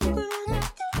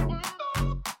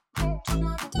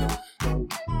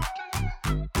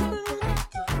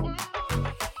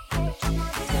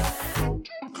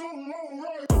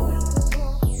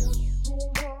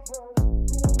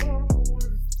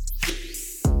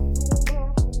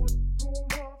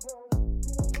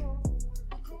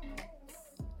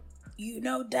You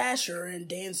know Dasher and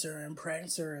Dancer and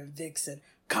Prancer and Vixen,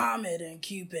 Comet and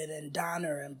Cupid and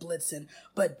Donner and Blitzen.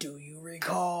 But do you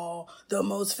recall the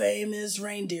most famous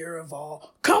reindeer of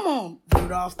all? Come on!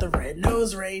 Rudolph the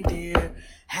red-nosed reindeer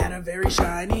had a very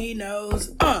shiny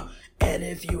nose. And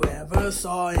if you ever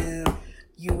saw him,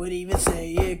 you would even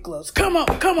say it glows. Come on!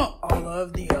 All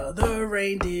of the other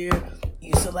reindeer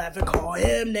used to laugh and call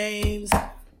him names.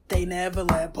 They never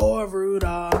let poor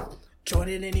Rudolph join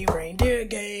in any reindeer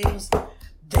games.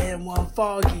 Then one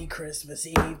foggy Christmas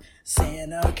Eve,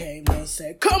 Santa came and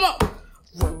said, "Come on,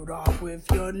 Rudolph, with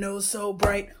your nose so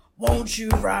bright, won't you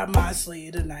ride my sleigh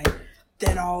tonight?"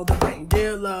 Then all the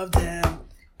reindeer loved him,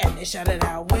 and they shouted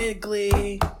out with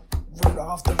glee,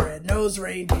 "Rudolph the red-nosed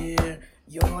reindeer,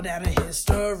 you'll go down in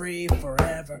history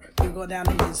forever. You'll go down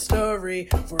in history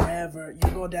forever.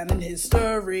 You'll go down in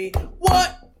history."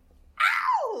 What?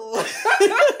 Ow!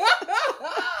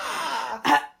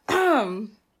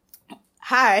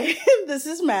 Hi, this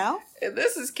is Mal. And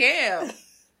this is Cam. And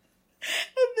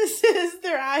this is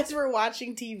Their Eyes Were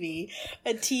Watching TV,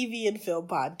 a TV and film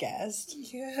podcast.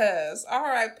 Yes.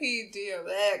 R.I.P.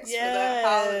 DMX for that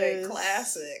holiday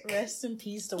classic. Rest in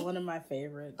peace to one of my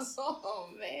favorites. Oh,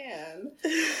 man.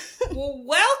 Well,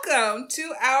 welcome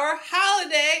to our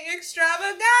holiday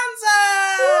extravaganza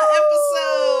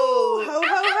episode. Ho,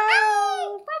 ho,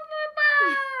 ho.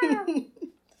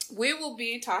 We will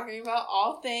be talking about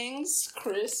all things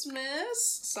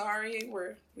Christmas. Sorry,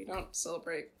 we don't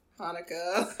celebrate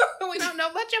Hanukkah. We don't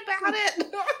know much about it.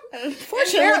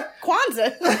 Unfortunately,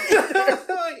 Kwanzaa.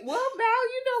 Well, now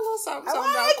you know a little something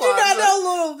about Kwanzaa. I know a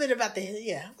little bit about a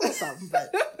little something,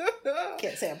 but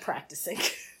can't say I'm practicing.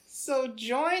 So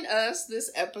join us this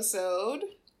episode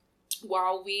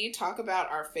while we talk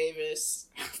about our favorites.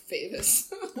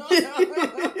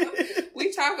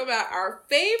 We talk about our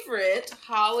favorite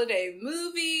holiday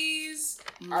movies,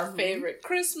 our favorite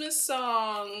Christmas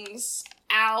songs,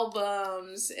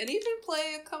 albums, and even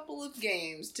play a couple of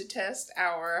games to test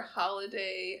our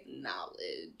holiday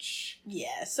knowledge.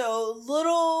 Yeah, so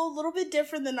little bit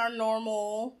different than our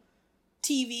normal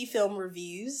TV film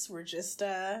reviews. We're just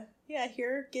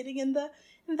here getting in the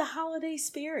holiday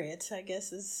spirit, I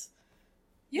guess is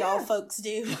y'all folks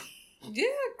do. Yeah,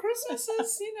 Christmas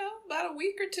is, about a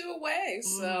week or two away,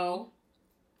 so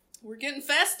we're getting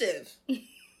festive.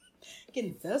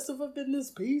 Getting festive up in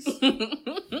this piece.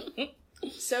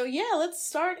 So yeah, let's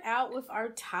start out with our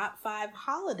top 5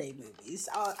 holiday movies.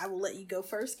 I will let you go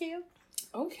first, Cam.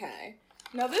 Okay.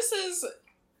 Now this is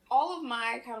all of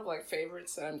my kind of like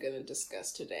favorites that I'm going to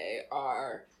discuss today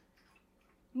are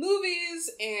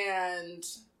movies and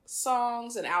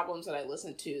songs and albums that I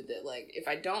listen to that, like, if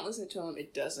I don't listen to them,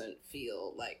 it doesn't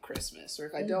feel like Christmas. Or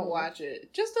if I don't watch it,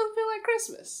 it just doesn't feel like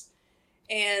Christmas.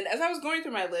 And as I was going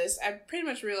through my list, I pretty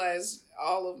much realized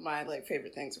all of my, like,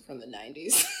 favorite things are from the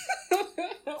 90s.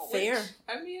 Fair. Which,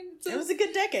 I mean, it was a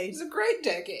good decade. It was a great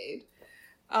decade.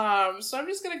 So I'm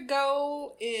just going to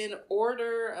go in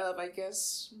order of, I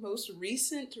guess, most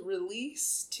recent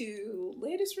release to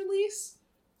latest release.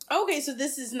 Okay, so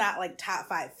this is not like top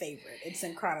 5 favorite. It's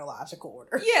in chronological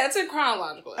order. Yeah, it's in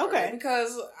chronological order. Okay.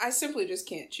 Because I simply just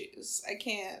can't choose. I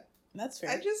can't. That's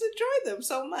fair. I just enjoy them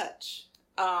so much.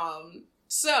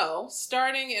 So,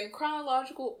 starting in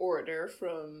chronological order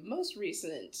from most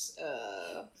recent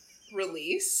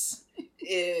release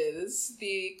is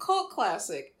the cult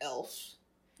classic Elf.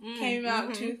 Came out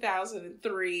in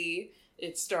 2003.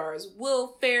 It stars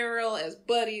Will Ferrell as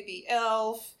Buddy the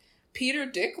Elf. Peter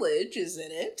Dinklage is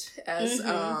in it as,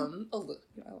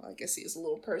 I guess he's a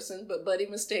little person, but Buddy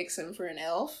mistakes him for an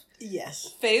elf.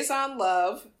 Yes. Faison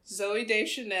Love, Zooey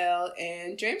Deschanel,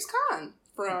 and James Caan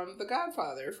from the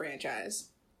Godfather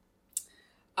franchise.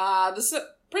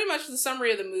 Pretty much the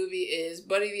summary of the movie is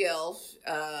Buddy the Elf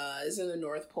is in the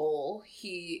North Pole.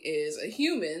 He is a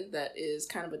human that is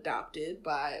kind of adopted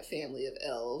by a family of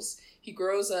elves. He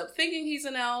grows up thinking he's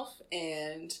an elf,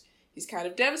 and he's kind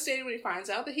of devastated when he finds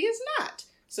out that he is not.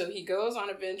 So he goes on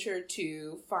a venture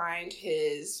to find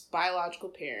his biological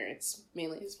parents,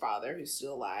 mainly his father, who's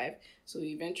still alive. So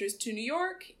he ventures to New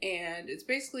York, and it's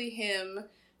basically him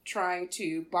trying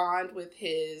to bond with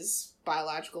his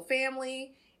biological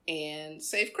family and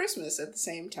save Christmas at the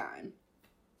same time.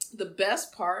 The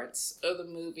best parts of the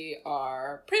movie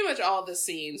are pretty much all the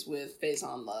scenes with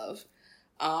Faison Love.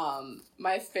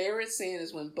 My favorite scene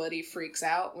is when Buddy freaks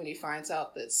out when he finds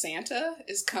out that Santa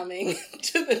is coming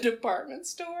to the department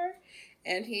store,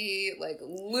 and he like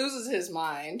loses his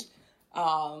mind.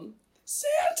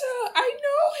 Santa, I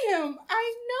know him.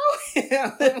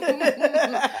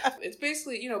 It's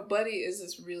basically, Buddy is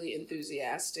this really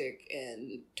enthusiastic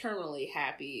and terminally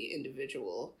happy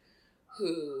individual.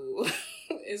 who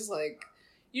is like,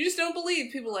 you just don't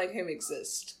believe people like him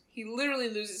exist. He literally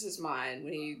loses his mind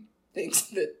when he thinks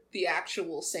that the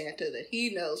actual Santa that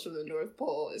he knows from the North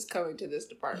Pole is coming to this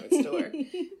department store.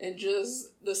 And just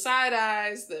the side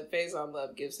eyes that Faison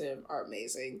Love gives him are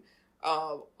amazing.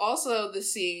 Also, the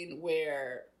scene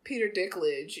where Peter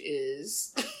Dinklage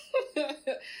is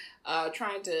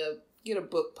trying to get a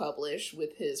book published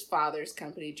with his father's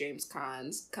company, James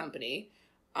Caan's company.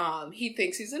 He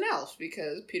thinks he's an elf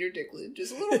because Peter Dinklage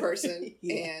is a little person.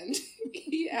 And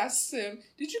he asks him,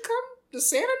 does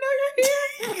Santa know you're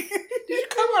here? Did you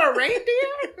come on a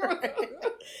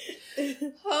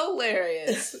reindeer?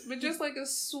 Hilarious. But just like a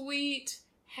sweet,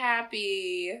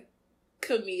 happy,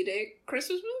 comedic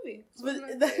Christmas movie.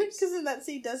 Because in that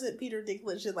scene, doesn't Peter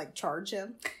Dinklage like charge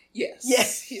him? Yes.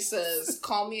 Yes. He says,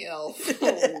 call me elf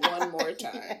one more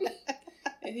time.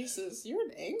 And he says, you're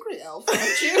an angry elf,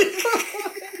 aren't you?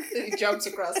 And he jumps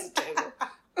across the table.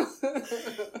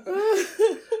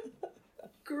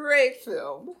 Great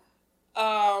film.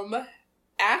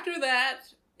 After that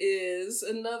is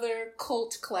another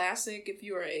cult classic if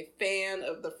you are a fan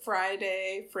of the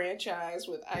Friday franchise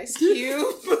with Ice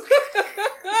Cube.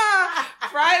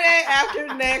 Friday After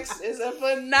Next is a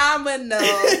phenomenal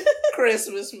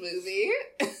Christmas movie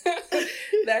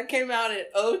that came out in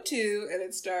 2002, and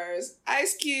it stars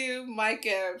Ice Cube, Mike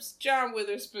Epps, John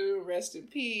Witherspoon, rest in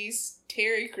peace,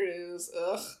 Terry Crews,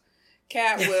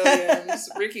 Cat Williams,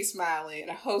 Ricky Smiley, and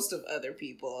a host of other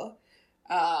people.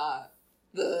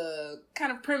 The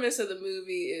kind of premise of the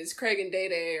movie is Craig and Day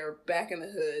Day are back in the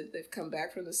hood. They've come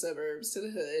back from the suburbs to the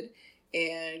hood.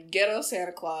 And ghetto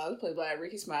Santa Claus, played by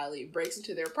Ricky Smiley, breaks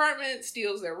into their apartment,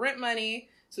 steals their rent money.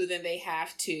 So then they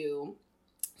have to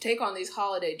take on these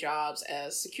holiday jobs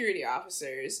as security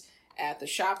officers at the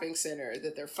shopping center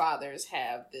that their fathers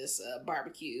have this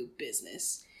barbecue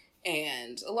business.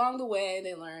 And along the way,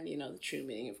 they learn, the true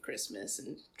meaning of Christmas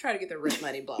and try to get their rent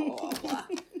money, blah, blah, blah, blah.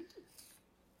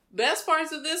 Best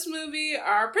parts of this movie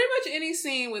are pretty much any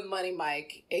scene with Money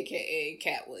Mike, aka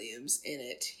Cat Williams, in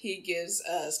it. He gives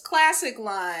us classic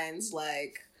lines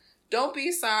like, don't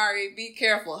be sorry, be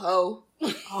careful, ho.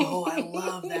 Oh, I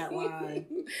love that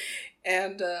line.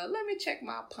 And let me check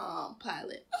my Palm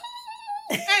Pilot.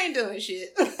 I ain't doing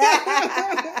shit.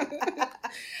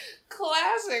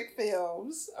 Classic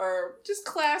films, or just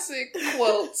classic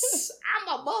quotes.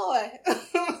 I'm a boy.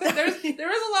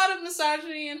 There is a lot of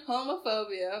misogyny and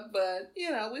homophobia, but,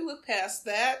 we look past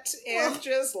that and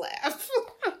just laugh.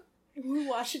 We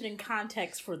watch it in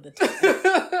context for the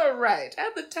time. Right.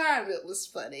 At the time, it was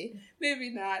funny. Maybe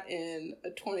not in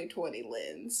a 2020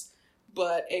 lens.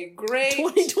 But a great...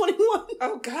 2021.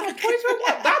 Oh, God.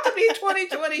 2021. About to be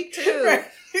 2022. Right.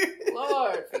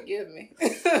 Lord, forgive me.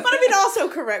 But also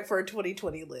correct for a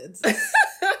 2020 lens.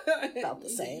 About the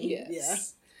same.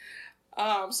 Yes.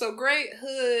 Yeah. So great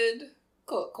hood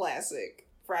cult classic,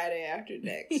 Friday After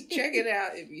Next. Check it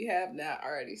out if you have not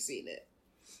already seen it.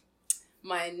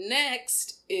 My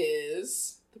next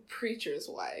is The Preacher's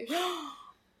Wife.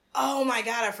 Oh my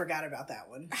God, I forgot about that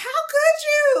one. How could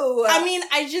you? I mean,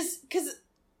 because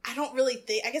I don't really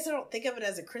think, I guess I don't think of it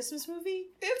as a Christmas movie.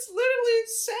 It's literally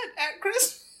set at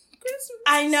Christmas.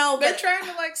 I know, but... They're trying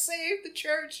to, save the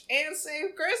church and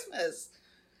save Christmas.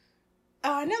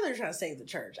 Oh, I know they're trying to save the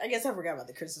church. I guess I forgot about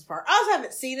the Christmas part. I also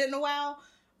haven't seen it in a while,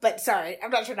 but sorry,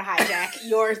 I'm not trying to hijack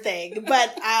your thing.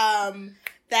 But,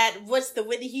 what's the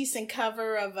Whitney Houston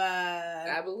cover of,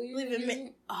 I Believe in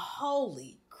Me?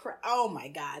 Holy oh my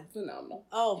God. Phenomenal.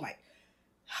 Oh my.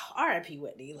 R.I.P.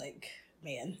 Whitney.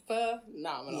 Man.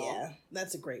 Phenomenal. Yeah.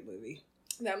 That's a great movie.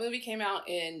 That movie came out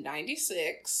in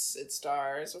 96. It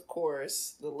stars, of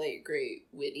course, the late, great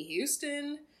Whitney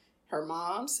Houston, her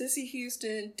mom, Cissy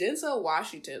Houston, Denzel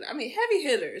Washington. I mean, heavy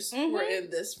hitters were in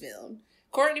this film.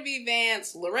 Courtney B.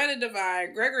 Vance, Loretta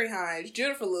Devine, Gregory Hines,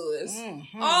 Jennifer Lewis,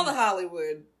 all the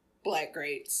Hollywood black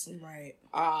greats. Right.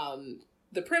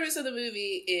 The premise of the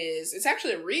movie is, it's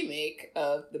actually a remake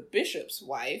of The Bishop's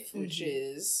Wife, which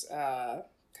is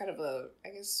kind of a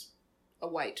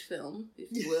white film, if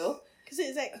you will. Because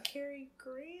is that Cary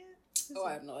Grant?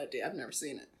 I have no idea. I've never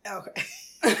seen it. Okay.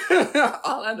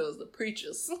 All I know is The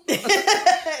Preachers.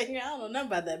 I don't know nothing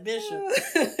about that Bishop.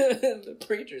 The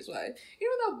Preacher's Wife.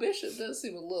 Even though Bishop does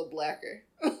seem a little blacker.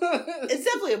 It's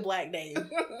definitely a black name.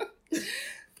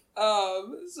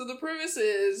 So the premise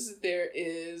is there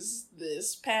is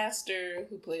this pastor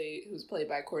who's played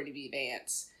by Courtney B.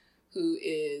 Vance, who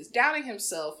is doubting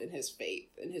himself in his faith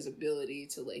and his ability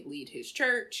to lead his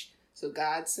church. So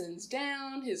God sends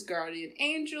down his guardian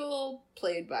angel,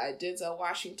 played by Denzel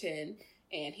Washington,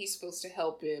 and he's supposed to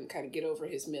help him kind of get over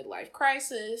his midlife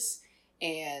crisis.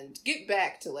 and get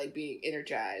back to like being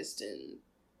energized and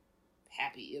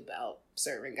happy about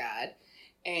serving God.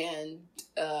 And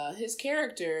his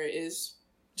character is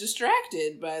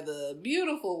distracted by the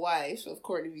beautiful wife of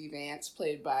Courtney B. Vance,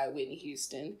 played by Whitney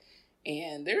Houston.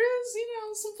 And there is,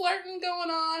 some flirting going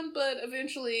on, but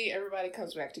eventually everybody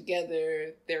comes back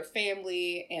together. Their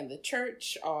family and the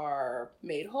church are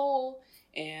made whole,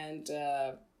 and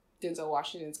Denzel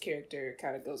Washington's character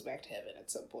kind of goes back to heaven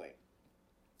at some point.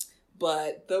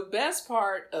 But the best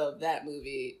part of that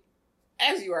movie,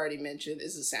 as you already mentioned,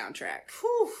 is the soundtrack.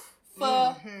 Whew,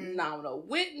 phenomenal.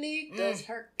 Whitney does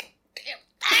her damn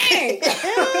thing.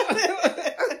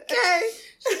 Okay.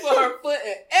 She put her foot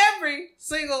in every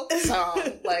single song.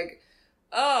 Like,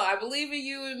 I Believe in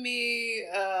You and Me.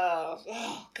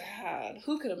 Oh, God.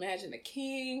 Who could imagine a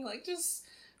king? Like, just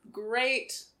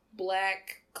great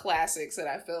Black classics that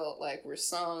I felt like were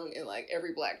sung in, like,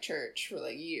 every Black church for,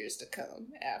 like, years to come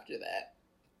after that.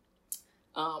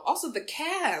 Also, the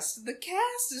cast. The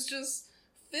cast is just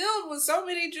filled with so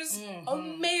many just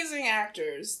amazing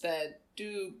actors that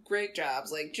do great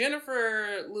jobs. Like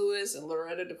Jennifer Lewis and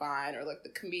Loretta Devine are like the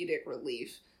comedic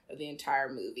relief of the entire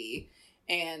movie.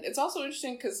 And it's also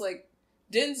interesting because like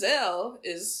Denzel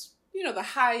is, the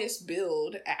highest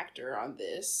billed actor on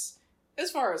this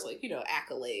as far as like,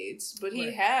 accolades, but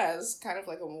he has kind of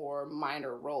like a more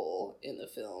minor role in the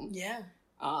film. Yeah.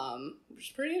 Which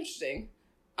is pretty interesting.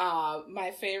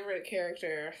 My favorite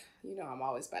character, I'm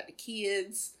always about the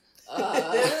kids.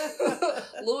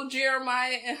 Little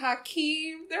Jeremiah and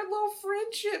Hakeem, their little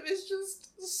friendship is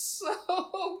just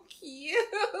so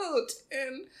cute.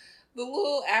 And the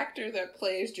little actor that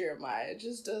plays Jeremiah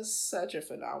just does such a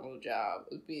phenomenal job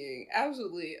of being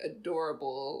absolutely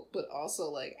adorable, but also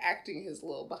like acting his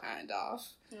little behind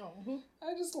off.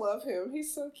 I just love him.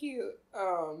 He's so cute.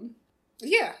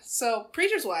 Yeah, so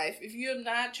Preacher's Wife, if you have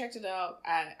not checked it out,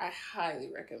 I highly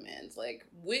recommend. Like,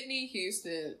 Whitney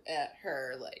Houston at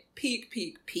her, like, peak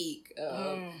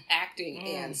of acting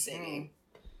and singing.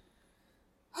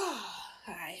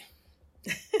 Hi.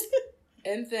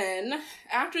 And then,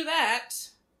 after that,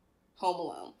 Home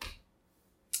Alone.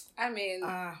 I mean,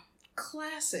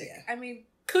 classic. Yeah. I mean,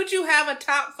 could you have a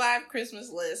top 5 Christmas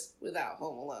list without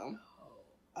Home Alone?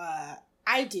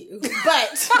 I do,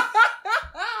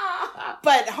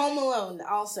 but Home Alone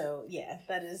also, yeah,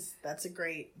 that's a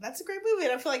great movie,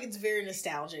 and I feel like it's very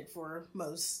nostalgic for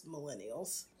most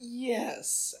millennials.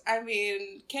 Yes, I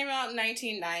mean, came out in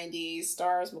 1990,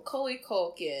 stars Macaulay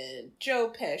Culkin,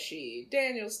 Joe Pesci,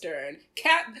 Daniel Stern,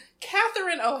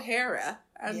 Catherine O'Hara.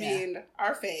 I mean,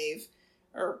 our fave,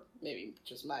 or maybe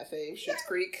just my fave, Schitt's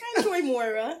Creek. I enjoy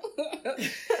Moira,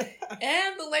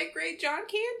 and the late great John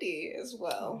Candy as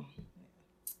well.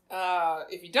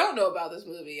 If you don't know about this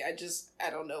movie, I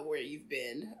don't know where you've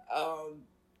been.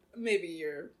 Maybe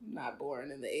you're not born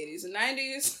in the 80s and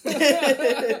 90s,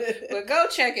 but go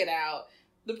check it out.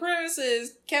 The premise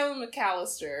is Kevin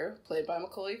McAllister, played by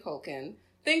Macaulay Culkin,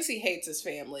 thinks he hates his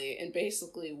family and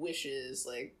basically wishes,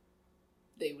 like,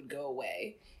 they would go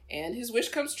away. And his wish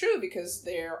comes true because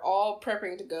they're all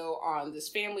prepping to go on this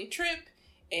family trip,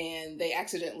 and they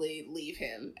accidentally leave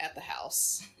him at the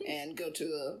house and go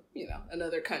to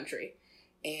another country.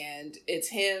 And it's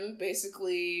him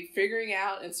basically figuring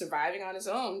out and surviving on his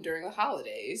own during the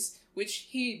holidays, which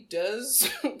he does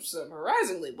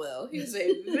surprisingly well. He's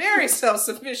a very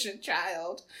self-sufficient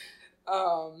child.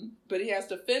 But he has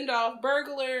to fend off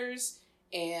burglars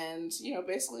and,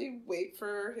 basically wait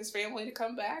for his family to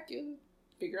come back and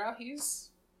figure out he's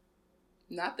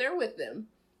not there with them.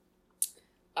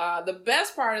 The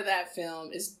best part of that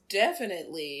film is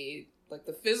definitely like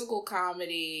the physical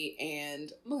comedy,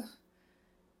 and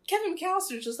Kevin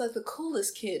McAllister is just like the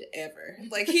coolest kid ever.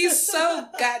 Like, he's so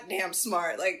goddamn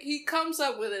smart. Like, he comes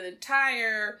up with an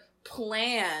entire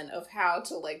plan of how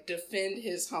to like defend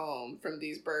his home from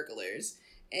these burglars,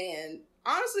 and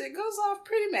honestly, it goes off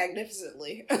pretty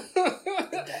magnificently.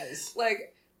 It does.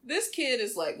 Like, this kid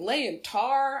is like laying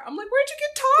tar. I'm like, where'd you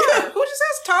get tar? Who just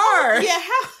has tar? Yeah,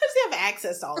 how does he have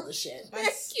access to all this shit?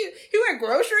 That's cute. He went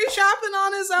grocery shopping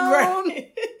on his own.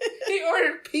 Right. He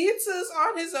ordered pizzas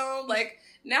on his own. Like,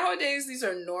 nowadays, these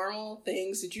are normal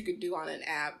things that you could do on an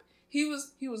app. He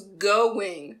was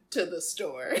going to the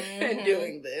store and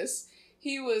doing this.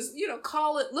 He was,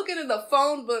 looking in the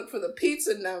phone book for the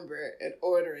pizza number and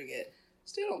ordering it.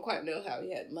 Still don't quite know how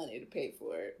he had money to pay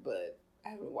for it, but I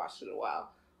haven't watched it in a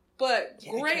while. But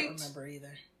yeah, great. I can't remember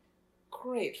either.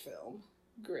 Great film.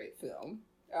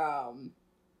 I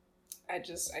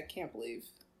can't believe.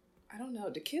 I don't know.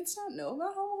 Do kids not know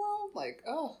about Home Alone? Like,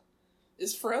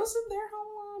 is Frozen their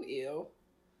Home Alone? Ew.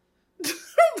 I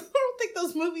don't think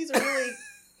those movies are really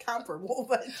comparable,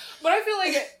 but I feel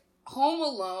like Home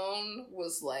Alone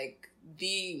was like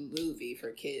the movie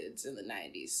for kids in the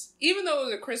 90s. Even though it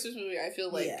was a Christmas movie, I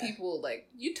feel like people, like,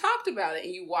 you talked about it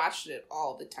and you watched it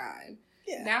all the time.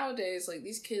 Yeah. Nowadays, like,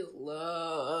 these kids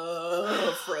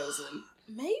love Frozen.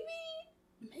 Maybe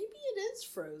it is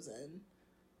Frozen.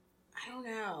 I don't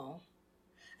know.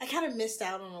 I kind of missed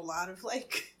out on a lot of,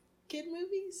 like, kid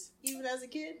movies, even as a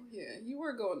kid. Yeah, you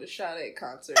were going to Sade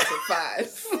concerts at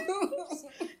 5.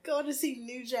 Going to see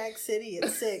New Jack City at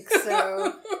 6,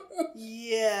 so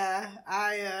yeah,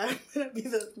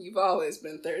 You've always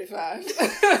been 35.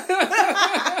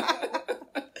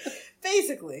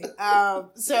 Basically.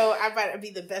 So I might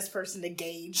be the best person to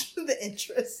gauge the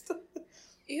interest.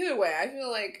 Either way, I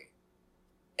feel like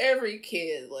every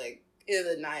kid, like, in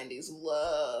the 90s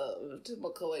loved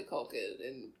Macaulay Culkin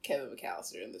and Kevin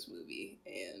McAllister in this movie,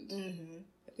 and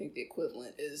I think the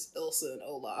equivalent is Elsa and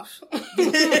Olaf. I'm trying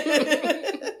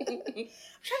to think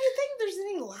if there's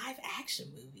any live action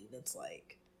movie that's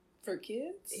like for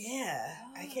kids. Yeah,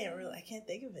 I can't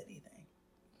think of anything.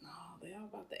 No, they're all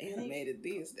about the animated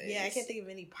these days. Yeah, I can't think of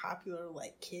any popular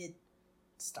like kid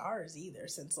stars either,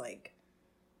 since like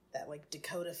that like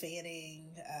Dakota Fanning.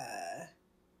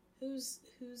 Who's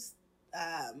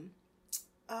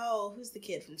the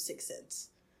kid from Sixth Sense?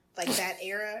 Like that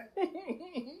era.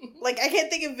 Like I can't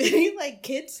think of any like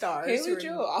kid stars. Haley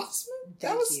Joel Osment.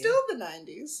 That was still the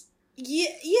 90s.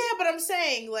 Yeah, but I'm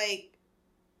saying like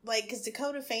because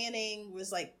Dakota Fanning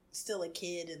was like still a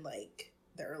kid in like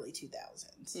the early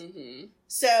 2000s. Mm-hmm.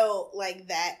 So like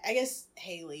that, I guess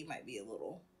Haley might be a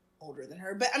little older than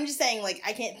her, but I'm just saying like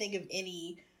I can't think of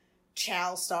any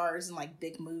child stars in like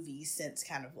big movies since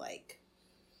kind of like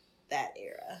that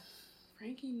era.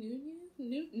 Frankie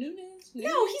Nunez?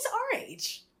 No, he's our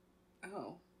age.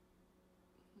 Oh.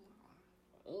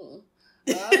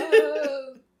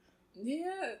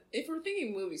 Yeah, if we're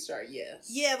thinking movie star, yes.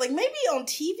 Yeah, like maybe on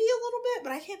TV a little bit,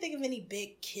 but I can't think of any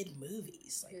big kid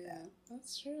movies like that.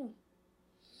 That's true.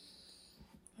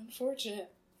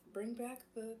 Unfortunate. Bring back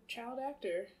the child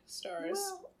actor stars.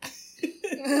 Well,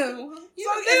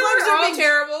 they were all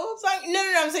terrible.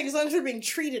 No, I'm saying as long as they're being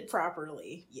treated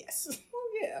properly, yes.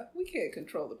 Well, yeah, we can't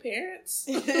control the parents.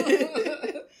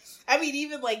 I mean,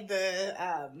 even like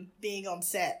the being on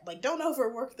set, like don't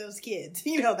overwork those kids,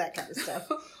 you know, that kind of stuff.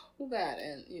 Well, that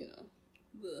and you know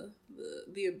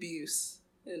the abuse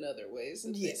in other ways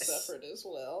that they suffered as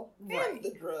well, right? And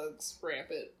the drugs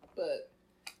rampant, but.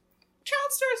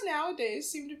 Child stars nowadays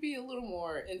seem to be a little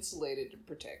more insulated and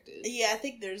protected. Yeah, I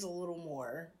think there's a little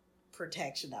more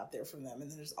protection out there from them,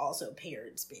 and there's also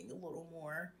parents being a little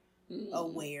more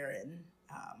aware and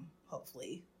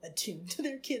hopefully attuned to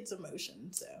their kids'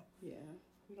 emotions. So yeah,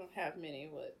 we don't have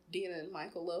many Dina and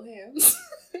Michael Lohans.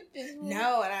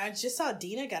 No, and I just saw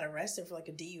Dina got arrested for like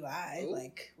a DUI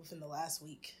like within the last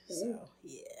week. So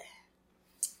yeah,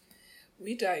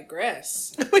 we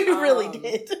digress. We really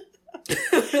did.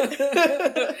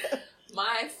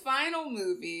 My final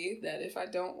movie that if I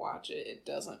don't watch it, it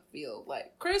doesn't feel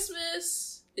like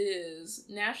Christmas is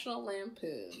National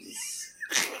Lampoon's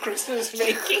Christmas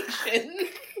Vacation.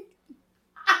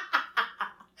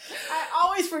 I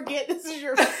always forget this is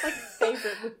your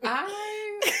favorite movie.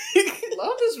 I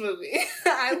love this movie.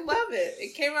 I love it.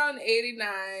 It came out in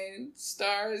 1989,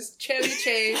 stars Chevy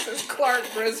Chase as Clark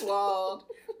Griswold,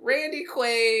 Randy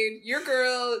Quaid, your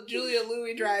girl, Julia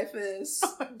Louis-Dreyfus.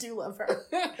 Oh, I do love her.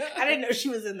 I didn't know she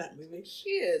was in that movie.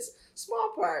 She is.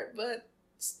 Small part, but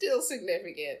still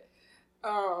significant.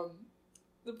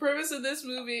 The premise of this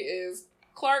movie is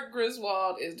Clark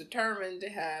Griswold is determined to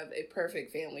have a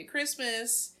perfect family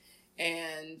Christmas,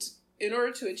 and in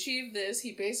order to achieve this,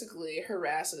 he basically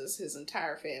harasses his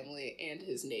entire family and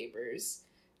his neighbors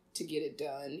to get it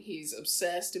done. He's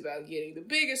obsessed about getting the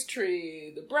biggest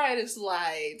tree, the brightest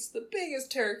lights, the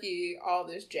biggest turkey, all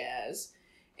this jazz.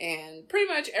 And pretty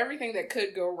much everything that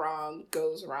could go wrong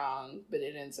goes wrong, but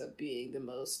it ends up being the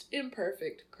most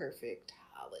imperfect, perfect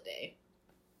holiday.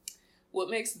 What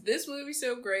makes this movie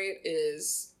so great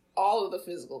is all of the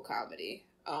physical comedy.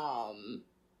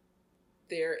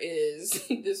 There is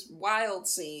this wild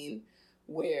scene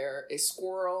where a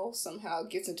squirrel somehow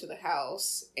gets into the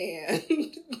house and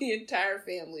the entire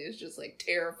family is just like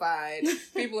terrified.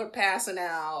 People are passing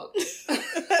out.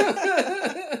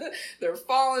 They're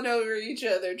falling over each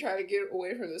other trying to get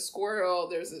away from the squirrel.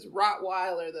 There's this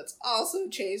Rottweiler that's also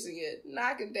chasing it,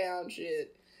 knocking down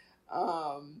shit.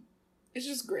 It's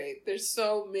just great. There's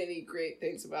so many great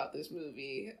things about this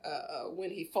movie. When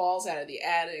he falls out of the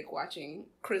attic watching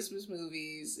Christmas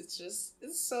movies, it's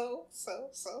so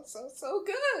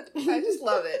good. I just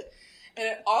love it. And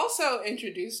it also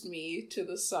introduced me to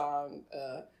the song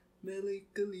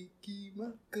Melikaliki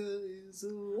Maka is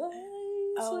a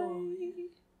wise Oh. way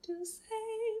to say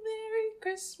Merry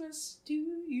Christmas to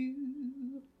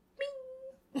you.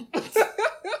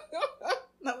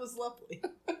 That was lovely.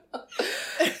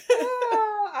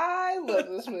 I love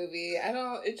this movie.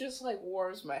 It just like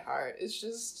warms my heart. It's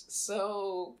just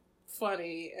so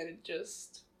funny and it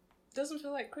just doesn't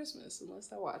feel like Christmas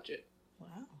unless I watch it. Wow.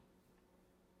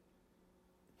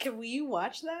 Can we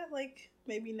watch that, like,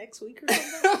 maybe next week or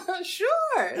something?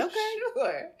 Sure. Okay.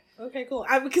 Sure. Okay, cool.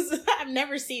 Because I've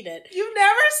never seen it. You've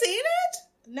never seen it?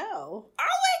 No.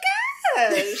 Oh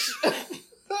my gosh.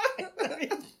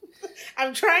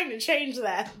 I'm trying to change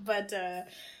that, but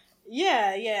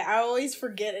yeah, I always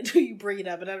forget until you bring it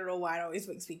up, and I don't know why it always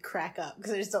makes me crack up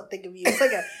because I just don't think of you as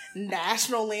like a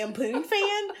National Lampoon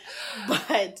fan.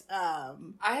 But I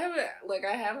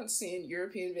haven't seen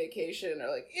European Vacation or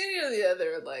like any of the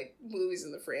other like movies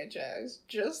in the franchise.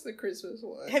 Just the Christmas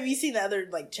one. have you seen the other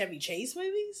like Chevy Chase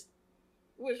movies?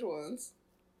 Which ones?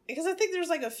 Because I think there's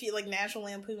like a few like National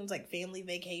Lampoon's like Family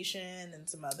Vacation and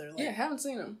some other like. Yeah, I haven't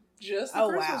seen them. Just the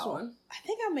Christmas one. I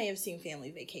think I may have seen Family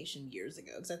Vacation years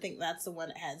ago because I think that's the one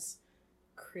that has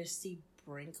Christy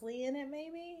Brinkley in it,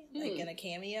 maybe like in a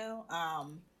cameo.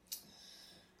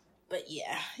 But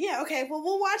yeah, okay. Well,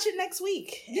 we'll watch it next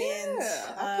week. Yeah, and,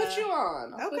 I'll put you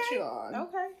on. I'll okay. put you on.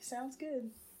 Okay, sounds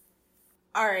good.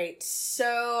 All right,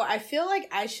 so I feel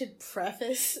like I should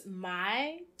preface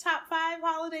my top 5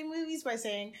 holiday movies by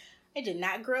saying I did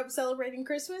not grow up celebrating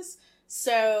Christmas.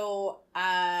 So,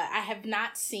 I have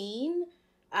not seen,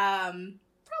 probably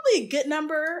a good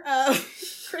number of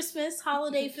Christmas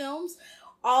holiday films.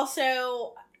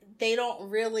 Also, they don't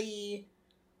really,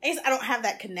 I guess I don't have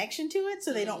that connection to it,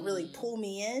 so they don't really pull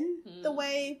me in the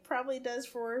way probably does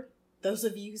for those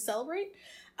of you who celebrate.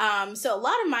 So a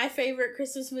lot of my favorite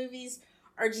Christmas movies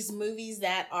are just movies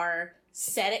that are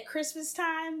set at Christmas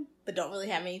time, but don't really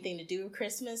have anything to do with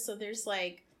Christmas. So there's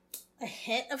like a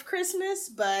hint of Christmas,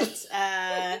 but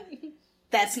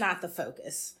that's not the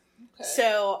focus. Okay.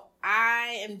 So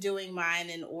I am doing mine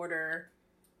in order.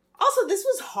 Also, this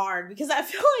was hard because I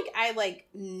feel like I like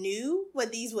knew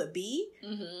what these would be.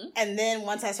 Mm-hmm. And then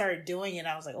once I started doing it,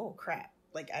 I was like, oh crap.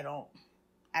 Like I don't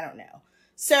know.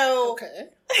 So, okay.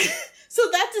 So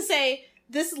that to say,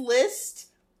 this list,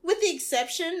 with the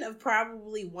exception of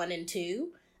probably 1 and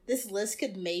 2, this list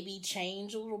could maybe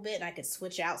change a little bit and I could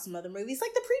switch out some other movies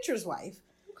like The Preacher's Wife.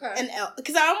 Okay. And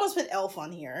because I almost put Elf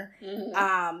on here.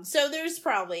 Mm-hmm. So there's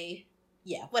probably,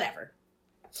 whatever.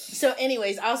 So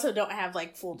anyways, I also don't have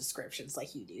like full descriptions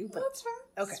like you do. But that's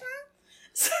fine. Okay.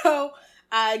 That's fine. So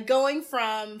going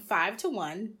from 5 to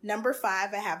 1, number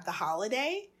 5, I have The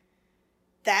Holiday.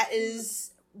 That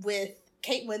is with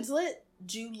Kate Winslet,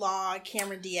 Jude Law,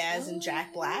 Cameron Diaz, and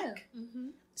Jack Black. Yeah. Mm-hmm.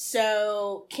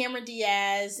 So Cameron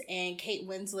Diaz and Kate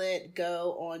Winslet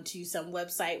go onto some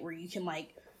website where you can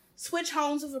like switch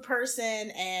homes with a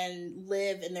person and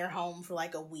live in their home for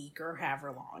like a week or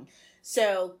however long.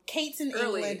 So Kate's in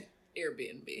England.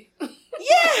 Airbnb.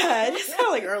 Yeah, it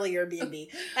sounds like early Airbnb.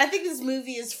 I think this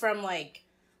movie is from like,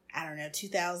 I don't know,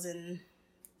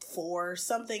 2004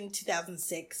 something,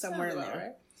 2006, somewhere in there.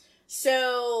 Right.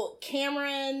 So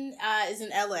Cameron is in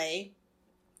LA.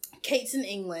 Kate's in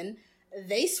England.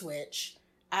 They switch.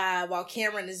 While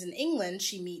Cameron is in England,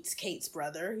 she meets Kate's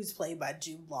brother, who's played by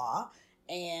Jude Law.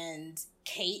 And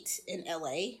Kate in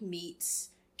LA meets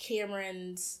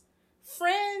Cameron's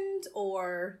friend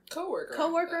or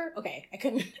coworker. Okay, I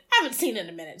haven't seen it in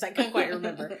a minute, so I couldn't quite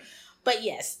remember. But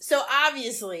yes, so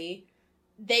obviously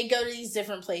they go to these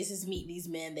different places, meet these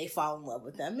men, they fall in love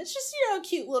with them. It's just, a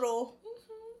cute little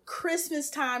Christmas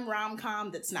time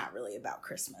rom-com that's not really about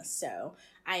Christmas. So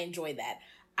I enjoy that.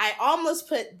 I almost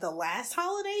put The Last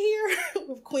Holiday here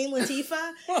with Queen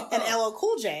Latifah and LL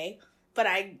Cool J, but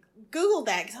I Googled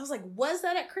that because I was like, was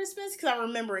that at Christmas? Because I'm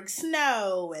remembering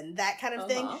snow and that kind of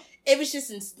thing. It was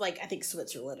just in, like, I think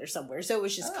Switzerland or somewhere, so it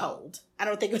was just cold. I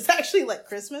don't think it was actually, like,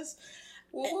 Christmas.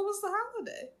 Well, what was the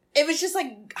holiday? It was just,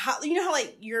 like, you know how,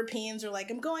 like, Europeans are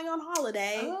like, I'm going on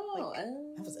holiday?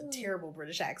 That was a terrible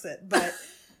British accent, but...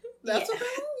 That's okay.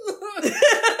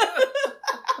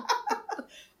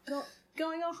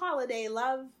 Going on holiday,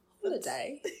 love.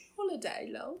 Holiday,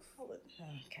 love.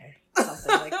 Okay,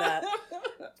 something like that.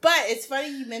 But it's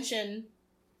funny you mentioned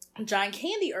John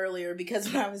Candy earlier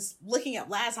because when I was looking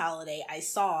at Last Holiday, I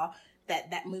saw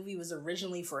that movie was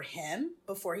originally for him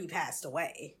before he passed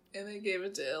away. And they gave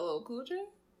it to LL Cool J?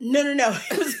 No.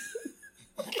 It was...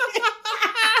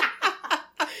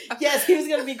 Yes, he was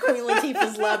going to be Queen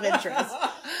Latifah's love interest.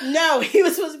 No, he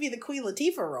was supposed to be the Queen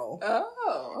Latifah role.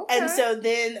 Oh, okay. And so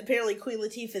then apparently Queen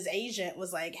Latifah's agent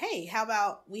was like, hey, how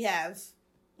about we have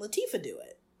Latifah do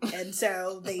it. And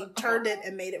so they turned it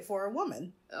and made it for a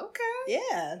woman. Okay.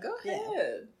 Yeah. Go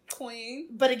ahead, queen.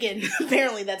 But again,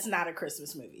 apparently that's not a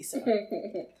Christmas movie. So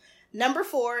number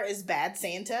 4 is Bad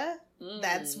Santa.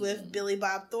 That's with Billy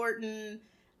Bob Thornton,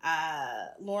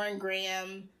 Lauren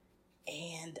Graham,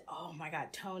 and oh my God,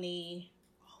 Tony.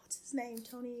 Oh, what's his name?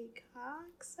 Tony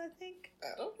Cox, I think.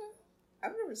 I don't know.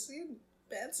 I've never seen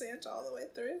Bad Santa all the way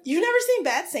through. You've never seen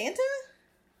Bad Santa?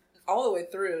 All the way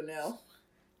through, no.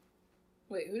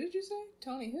 Wait, who did you say?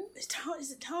 Tony who?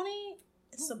 Is it Tony?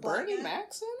 It's the black Bernie guy.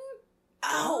 Mac's in it?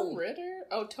 Oh. Tom Ritter?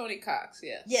 Oh, Tony Cox,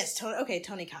 yes. Yes, Tony. Okay,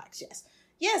 Tony Cox, yes.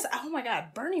 Yes, oh my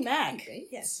God, Bernie Mac.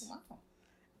 Yes. Wow.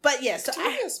 But yes, so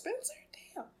Octavia Spencer?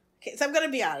 Damn. okay, so I'm going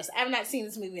to be honest. I have not seen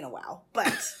this movie in a while,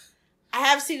 but I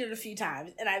have seen it a few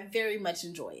times, and I very much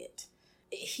enjoy it.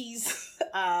 He's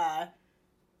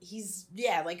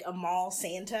like a mall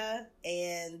Santa,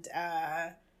 and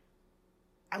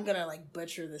I'm gonna like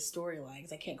butcher the storyline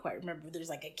because I can't quite remember. There's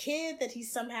like a kid that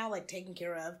he's somehow like taking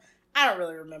care of. I don't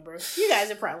really remember. You guys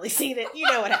have probably seen it. You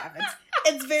know what happens.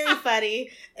 It's very funny.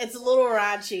 It's a little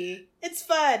raunchy. It's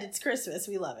fun. It's Christmas.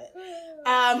 We love it.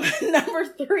 Number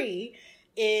 3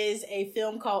 is a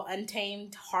film called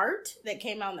Untamed Heart that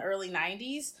came out in the early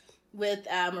 90s with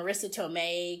Marissa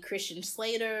Tomei, Christian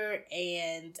Slater,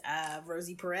 and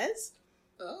Rosie Perez.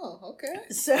 Oh, okay.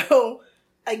 So,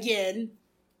 again,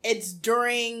 it's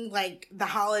during, like, the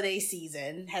holiday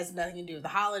season. Has nothing to do with the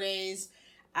holidays.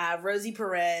 Rosie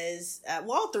Perez,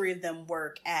 all 3 of them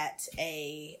work at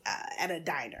a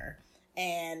diner.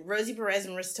 And Rosie Perez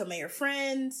and Marissa Tomei are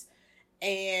friends.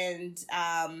 And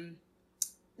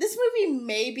this movie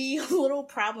may be a little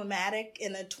problematic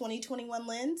in a 2021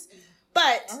 lens.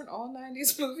 But aren't all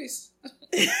 90s movies?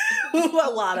 a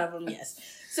lot of them, yes.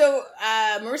 So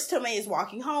Marissa Tomei is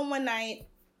walking home one night.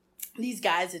 These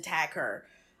guys attack her.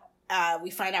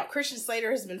 We find out Christian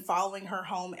Slater has been following her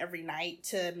home every night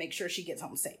to make sure she gets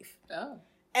home safe. Oh.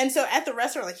 And so at the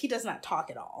restaurant, like, he does not talk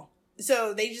at all.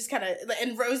 So they just kind of,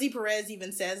 and Rosie Perez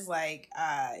even says, like,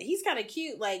 he's kind of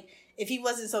cute. Like, if he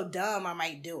wasn't so dumb, I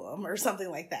might do him or something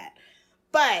like that.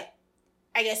 But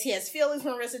I guess he has feelings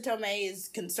when Marissa Tomei is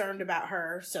concerned about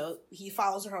her. So he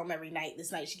follows her home every night.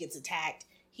 This night she gets attacked.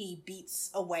 He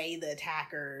beats away the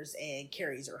attackers and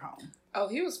carries her home. Oh,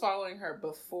 he was following her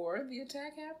before the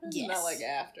attack happened? Yes. Not like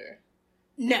after?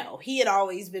 No, he had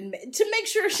always been to make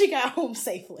sure she got home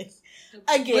safely.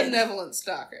 Again. Benevolent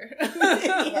stalker.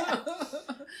 Yeah.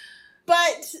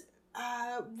 But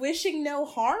wishing no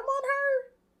harm on her?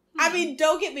 I mean,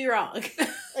 don't get me wrong.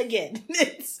 Again,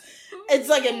 it's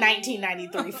like a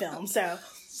 1993 film, so.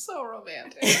 So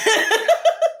romantic.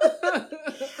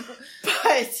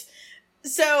 But,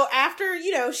 so after,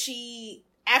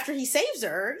 after he saves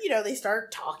her, they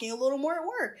start talking a little more at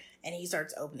work. And he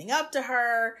starts opening up to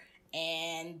her.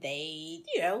 And they,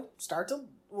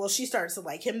 she starts to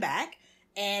like him back.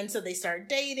 And so they start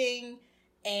dating.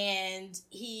 And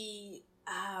he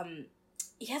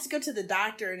has to go to the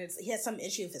doctor. And he has some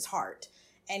issue with his heart.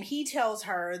 And he tells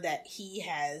her that he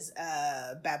has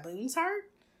a baboon's heart.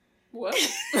 What?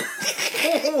 What?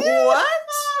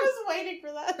 I was waiting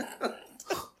for that.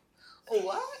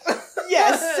 What?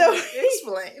 Yes, so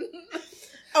explain.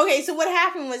 Okay, so what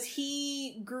happened was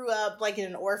he grew up like in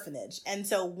an orphanage, and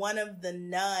so one of the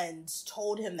nuns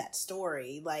told him that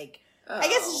story. Like, I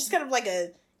guess it's just kind of like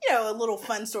a little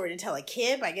fun story to tell a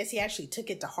kid, but I guess he actually took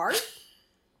it to heart.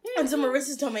 And so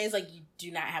Marissa Tomei is like, you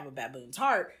do not have a baboon's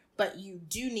heart, but you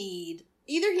do need,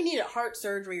 either he needed heart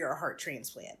surgery or a heart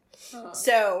transplant.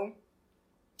 So,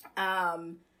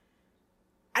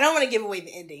 I don't want to give away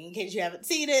the ending in case you haven't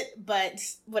seen it, but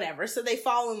whatever. So they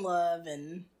fall in love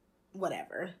and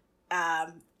whatever.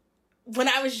 When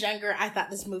I was younger, I thought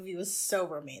this movie was so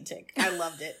romantic. I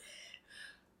loved it.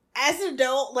 As an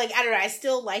adult, like, I don't know, I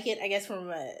still like it, I guess, from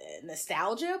a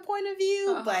nostalgia point of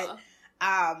view, but,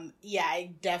 yeah,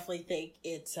 I definitely think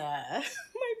it, might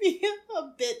be a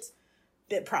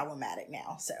bit problematic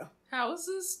now, so. How is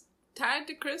this tied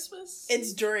to Christmas?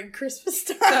 It's during Christmas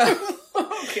time.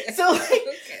 Okay. So, like,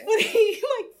 when he,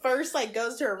 first,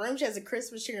 goes to her room, she has a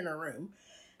Christmas tree in her room.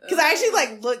 Because I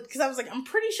actually, looked, because I was I'm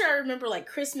pretty sure I remember,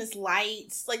 Christmas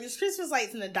lights. There's Christmas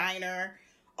lights in the diner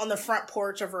on the front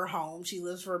porch of her home. She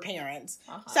lives with her parents.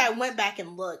 So I went back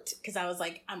and looked, because I was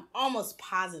I'm almost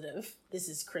positive this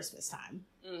is Christmas time.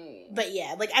 But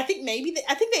yeah, I think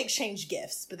I think they exchange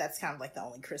gifts, but that's kind of, the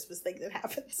only Christmas thing that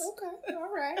happens. Okay,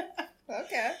 all right.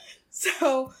 Okay.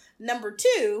 So, number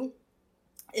 2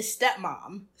 is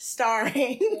Stepmom,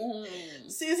 starring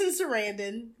Susan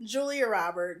Sarandon, Julia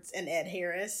Roberts, and Ed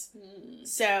Harris.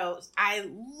 So, I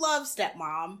love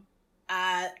Stepmom.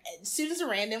 Susan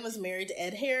Sarandon was married to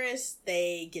Ed Harris.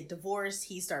 They get divorced.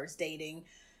 He starts dating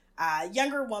a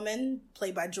younger woman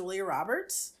played by Julia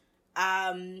Roberts.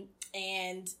 And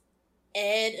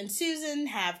Ed and Susan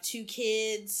have 2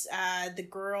 kids. The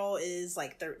girl is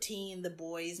like 13. The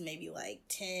boy's maybe like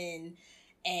 10.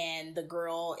 And the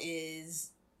girl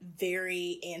is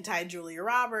very anti-Julia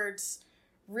Roberts.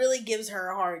 Really gives her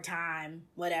a hard time.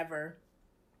 Whatever.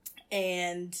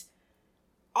 And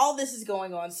all this is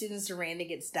going on. Susan Sarandon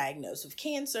gets diagnosed with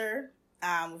cancer.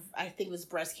 I think it was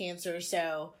breast cancer.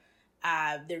 So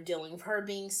they're dealing with her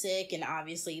being sick. And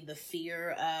obviously the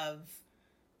fear of...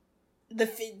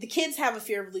 The kids have a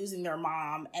fear of losing their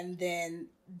mom. And then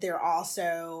they're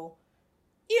also,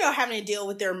 having to deal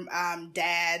with their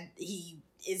dad.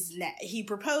 He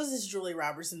proposes Julia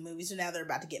Roberts in the movie. So now they're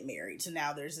about to get married. So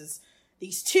now there's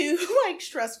these 2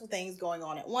 stressful things going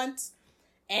on at once.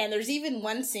 And there's even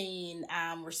one scene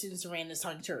where Susan Sarandon is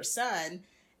talking to her son,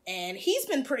 and he's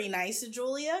been pretty nice to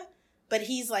Julia, but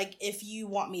he's like, if you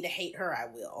want me to hate her, I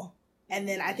will. And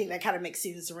then I think that kind of makes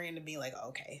Susan Sarandon be like,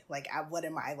 okay, like, what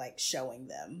am I, like, showing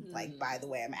them? Like, by the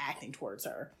way I'm acting towards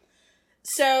her.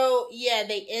 So, yeah,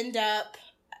 they end up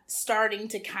starting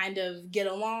to kind of get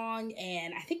along,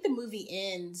 and I think the movie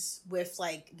ends with,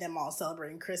 like, them all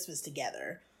celebrating Christmas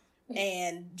together.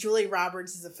 And Julia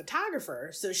Roberts is a photographer,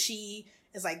 so she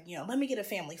is like, let me get a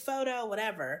family photo,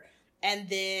 whatever. And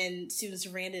then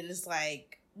Susan Sarandon is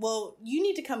like, well, you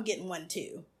need to come get in one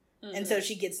too. Mm-hmm. And so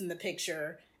she gets in the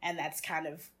picture, and that's kind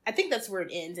of, I think that's where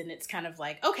it ends. And it's kind of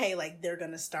like, okay, like they're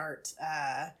going to start,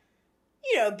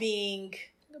 being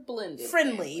blended,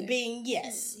 friendly,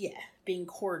 family. Being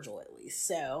cordial at least.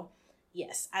 So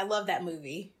yes, I love that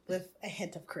movie with a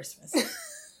hint of Christmas.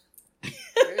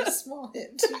 Very small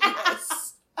hint.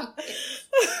 Yes.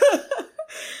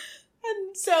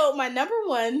 And so my number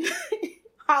 1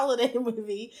 holiday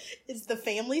movie is The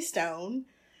Family Stone,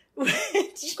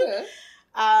 which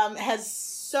has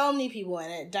so many people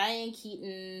in it. Diane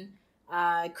Keaton,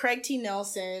 Craig T.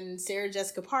 Nelson, Sarah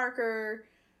Jessica Parker,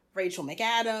 Rachel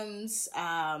McAdams,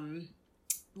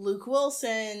 Luke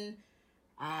Wilson.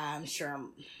 I'm sure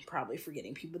I'm probably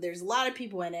forgetting people. There's a lot of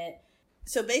people in it.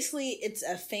 So basically, it's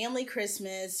a family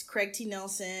Christmas. Craig T.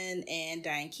 Nelson and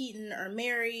Diane Keaton are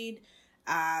married.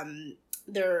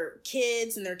 Their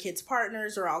kids and their kids'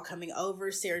 partners are all coming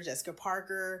over. Sarah Jessica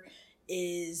Parker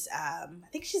is, I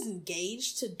think she's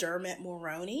engaged to Dermot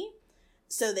Mulroney.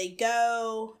 So they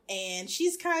go, and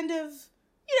she's kind of,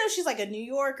 she's like a New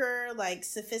Yorker, like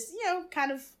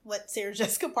kind of what Sarah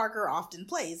Jessica Parker often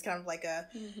plays, kind of like a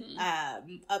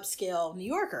upscale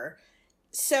New Yorker.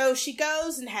 So she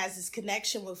goes and has this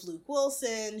connection with Luke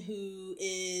Wilson, who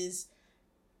is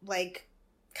like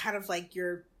kind of like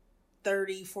your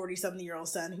 30, 40-something-year-old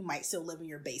son who might still live in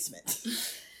your basement.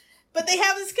 But they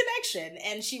have this connection,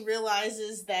 and she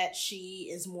realizes that she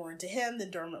is more into him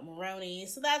than Dermot Mulroney.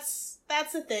 So that's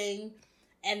a thing.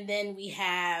 And then we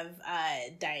have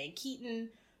Diane Keaton,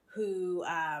 who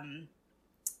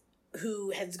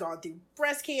has gone through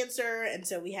breast cancer, and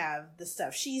so we have the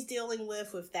stuff she's dealing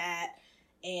with that.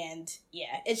 And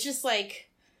yeah, it's just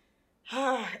like,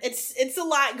 it's a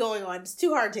lot going on. It's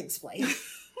too hard to explain.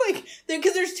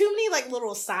 Because there's too many like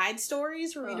little side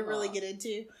stories for me to really get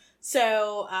into.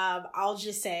 So I'll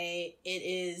just say it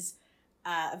is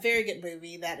a very good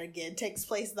movie that, again, takes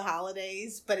place in the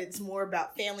holidays, but it's more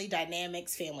about family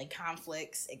dynamics, family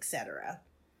conflicts, etc.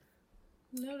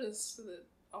 Notice that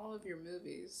all of your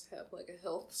movies have like a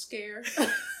health scare. So,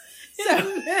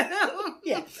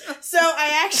 yeah. So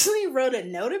I actually wrote a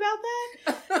note about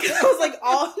that. Because I was like,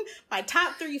 all my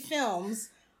top 3 films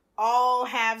all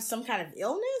have some kind of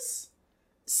illness.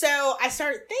 So I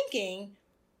started thinking,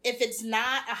 if it's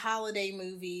not a holiday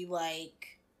movie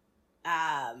like,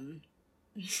 I don't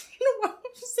know why I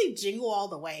just say Jingle All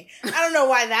the Way. I don't know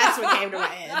why that's what came to my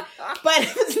head. But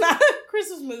if it's not a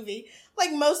Christmas movie,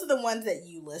 like most of the ones that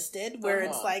you listed, where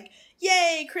it's like,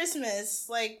 yay, Christmas,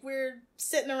 like we're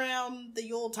sitting around the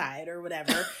Yuletide or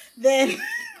whatever, then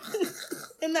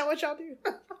isn't that what y'all do?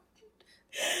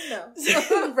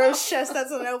 No. Roast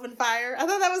chestnuts on an open fire. I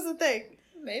thought that was the thing.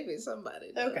 Maybe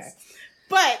somebody does. Okay.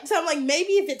 But, so I'm like,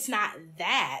 maybe if it's not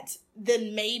that,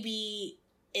 then maybe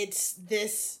it's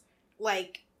this,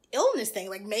 like, illness thing.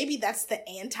 Like, maybe that's the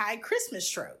anti-Christmas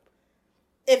trope.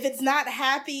 If it's not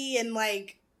happy and,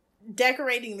 like,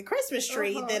 decorating the Christmas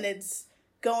tree, then it's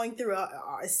going through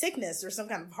a sickness or some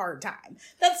kind of hard time.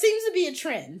 That seems to be a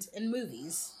trend in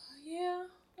movies. Yeah.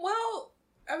 Well,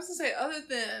 I was going to say, other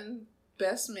than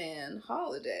Best Man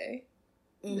Holiday,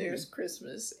 there's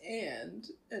Christmas and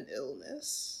an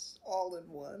illness all in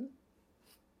one.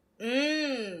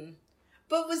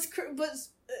 But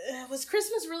was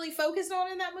Christmas really focused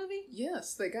on in that movie?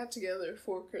 Yes, they got together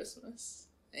for Christmas,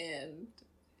 and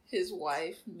his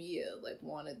wife Mia like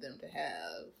wanted them to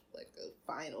have like a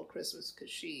final Christmas because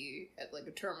she had like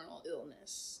a terminal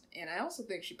illness, and I also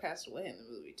think she passed away in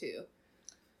the movie too.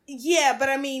 Yeah, but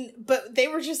I mean, but they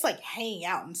were just like hanging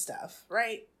out and stuff,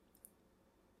 right?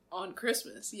 On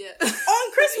Christmas, yeah.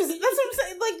 On Christmas, that's what I'm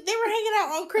saying. Like they were hanging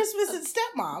out on Christmas and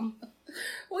Stepmom.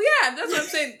 Well, yeah, that's what I'm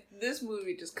saying. This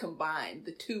movie just combined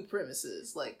the two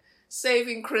premises, like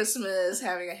saving Christmas,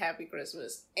 having a happy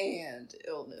Christmas, and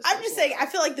illness. I'm just saying, I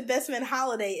feel like The Best Man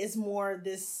Holiday is more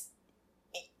this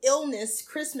illness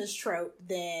Christmas trope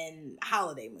than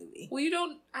holiday movie. Well,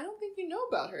 I don't think you know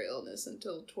about her illness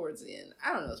until towards the end.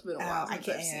 I don't know. It's been a while since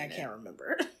I've seen it. I can't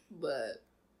remember. But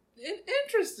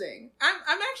interesting. I'm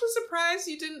actually surprised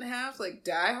you didn't have like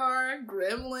Die Hard,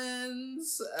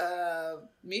 Gremlins,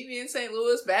 Meet Me in St.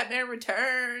 Louis, Batman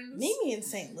Returns. Meet Me in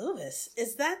St. Louis.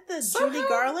 Is that the Somehow, Judy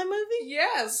Garland movie?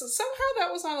 Yes. Somehow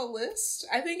that was on a list.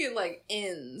 I think it like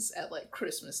ends at like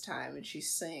Christmas time and she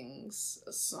sings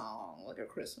a song, like a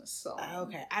Christmas song.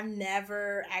 Okay. I've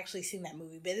never actually seen that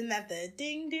movie, but isn't that the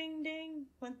ding ding ding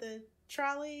with the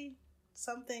trolley?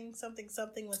 Something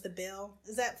with the bell.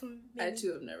 Is that from I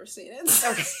too have never seen it.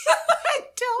 Okay. I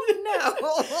don't know.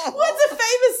 What's a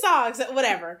famous song? So,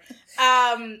 whatever.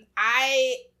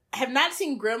 I have not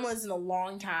seen Gremlins in a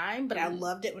long time, but I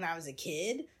loved it when I was a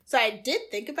kid. So I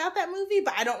did think about that movie,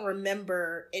 but I don't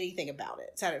remember anything about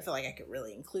it. So I didn't feel like I could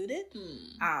really include it.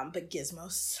 But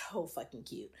Gizmo's so fucking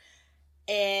cute.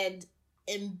 And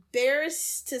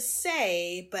embarrassed to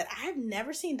say, but I've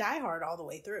never seen Die Hard all the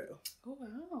way through. Oh,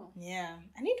 wow. Yeah.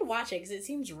 I need to watch it because it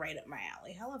seems right up my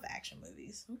alley. I love action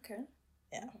movies. Okay.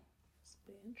 Yeah. This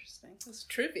will be interesting. That's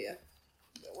trivia.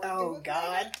 Oh,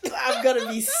 God. I'm going to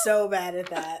be so bad at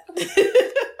that.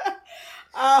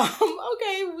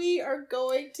 Okay, we are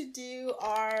going to do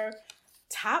our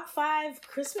top 5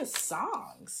 Christmas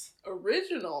songs.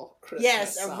 Original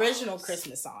Christmas songs. Original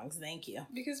Christmas songs. Thank you.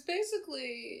 Because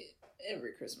basically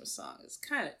every Christmas song is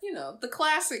kind of, the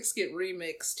classics get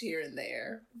remixed here and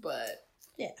there, but...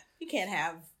 Yeah, you can't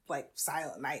have, like,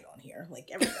 Silent Night on here. Like,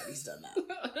 everybody's done that.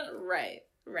 Right.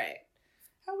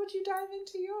 How would you dive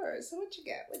into yours? So what you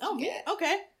got?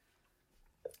 Okay.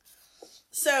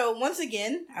 So, once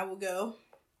again, I will go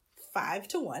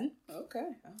 5-1.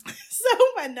 Okay. So,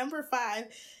 my number 5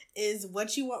 is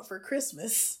What You Want for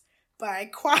Christmas by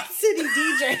Quad City DJs.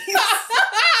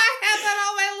 I have that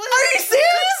on my list. Are you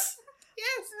serious?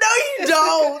 Yes. No, you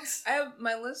don't.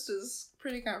 My list is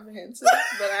pretty comprehensive,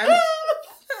 but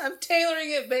I'm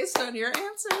tailoring it based on your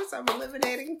answers. I'm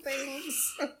eliminating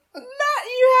things.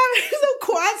 You have so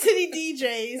Quad City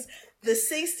DJs, the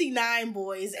 69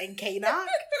 Boys, and K-Knock.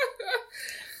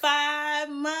 5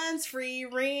 months free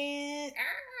rent.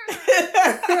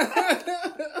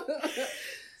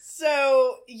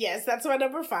 So, yes, that's my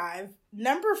number 5.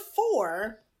 Number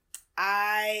 4,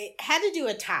 I had to do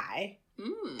a tie.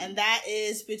 And that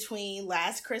is between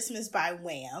Last Christmas by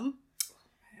Wham.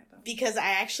 Because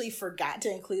I actually forgot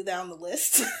to include that on the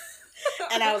list.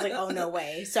 And I was like, oh, no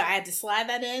way. So I had to slide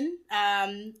that in.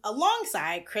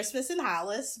 Alongside Christmas in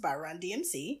Hollis by Run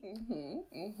DMC.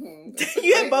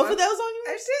 You had both of those on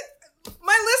your list?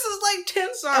 My list is like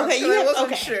 10 songs. Okay, I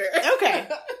wasn't sure. Okay.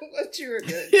 What you were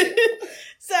going to do.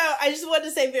 So I just wanted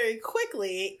to say very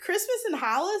quickly, Christmas in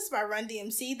Hollis by Run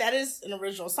DMC, that is an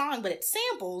original song, but it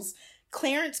samples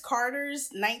Clarence Carter's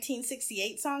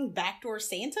 1968 song, Backdoor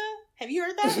Santa. Have you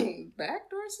heard that?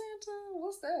 Backdoor Santa?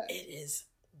 What's that? It is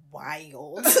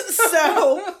wild.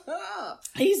 So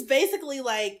he's basically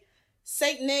like,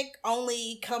 Saint Nick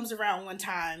only comes around one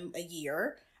time a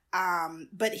year.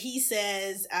 But he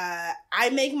says, I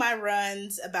make my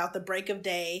runs about the break of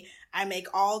day. I make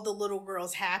all the little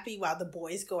girls happy while the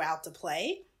boys go out to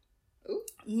play. Ooh.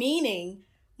 Meaning,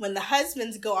 when the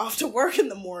husbands go off to work in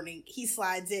the morning, he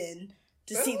slides in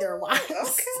to see their wives. Okay,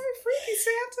 freaky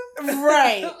Santa.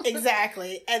 Right,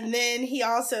 exactly. And then he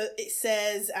also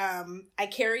says, I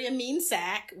carry a mean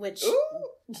sack, which...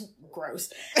 Ooh. Gross.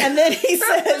 And then he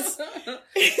says,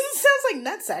 it sounds like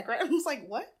nutsack, right? I was like,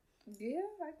 what? Yeah,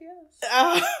 I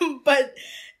guess. But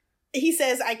he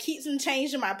says, I keep some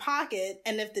change in my pocket,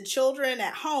 and if the children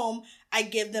at home, I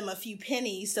give them a few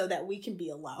pennies so that we can be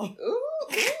alone. Ooh.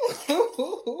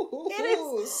 It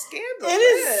is scandalous. It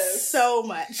is so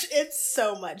much. It's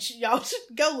so much. Y'all should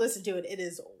go listen to it.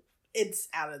 It's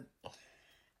out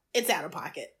of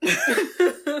pocket.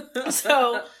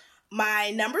 So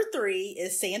my number 3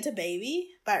 is Santa Baby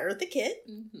by Eartha Kitt.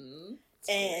 Mm-hmm.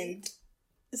 And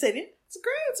say it again? It's a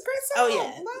great song. Oh,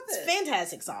 yeah. Love It's it. a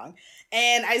fantastic song.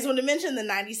 And I just want to mention the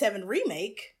 97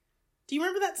 remake. Do you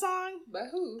remember that song? By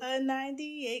who? A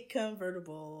 98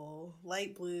 convertible,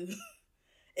 light blue.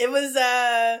 It was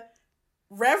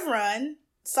Rev Run,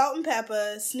 Salt and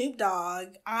Pepper, Snoop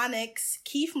Dogg, Onyx,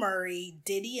 Keith Murray,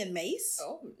 Diddy, and Mace.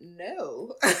 Oh,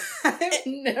 no. I've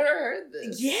never heard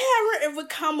this. Yeah, it would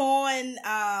come on,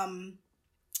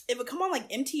 like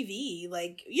MTV,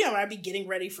 like, you know, when I'd be getting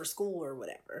ready for school or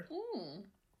whatever.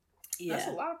 Yeah. That's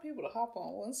a lot of people to hop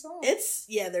on one song.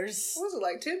 There's... What was it,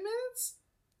 like 10 minutes?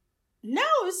 No,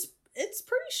 it's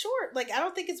pretty short. Like, I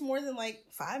don't think it's more than like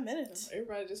 5 minutes.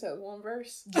 Everybody just has one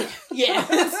verse. Yeah.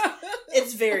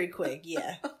 It's very quick,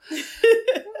 yeah.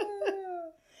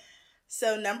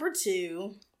 So number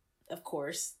 2, of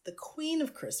course, the Queen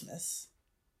of Christmas.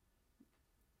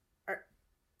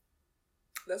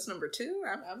 That's number 2?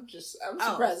 I'm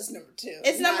surprised it's number 2.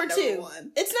 It's number 2.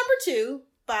 1. It's number 2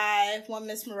 by one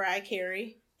Miss Mariah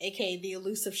Carey, aka the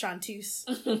elusive Chanteuse,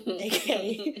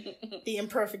 aka the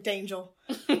imperfect angel.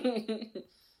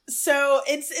 So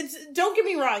it's don't get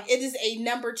me wrong, it is a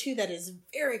number 2 that is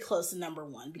very close to number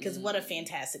 1 because what a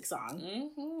fantastic song.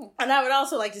 Mm-hmm. And I would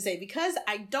also like to say, because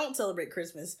I don't celebrate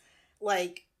Christmas,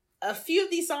 like a few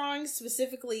of these songs,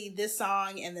 specifically this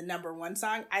song and the number 1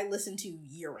 song, I listen to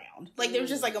year round. Like they were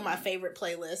just like on my favorite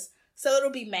playlist. So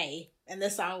it'll be May and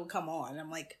this song will come on.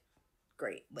 I'm like,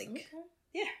 great. Like, okay.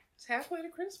 Yeah. It's halfway to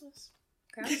Christmas.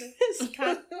 Kind of. It's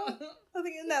kind of, I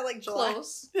think isn't that like July?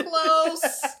 Close.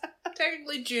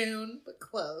 Technically June, but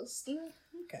close.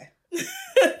 Okay.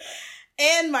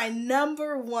 And my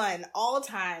number 1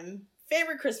 all-time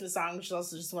favorite Christmas song, which is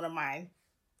also just one of my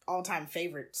all-time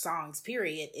favorite songs,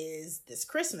 period, is This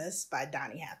Christmas by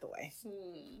Donny Hathaway.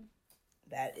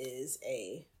 That is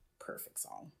a perfect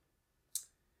song.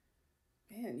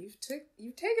 Man, you've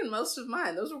taken most of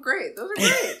mine. Those were great. Those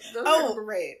are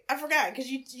great. I forgot, because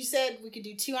you said we could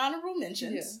do 2 honorable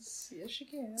mentions. Yes, you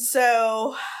can.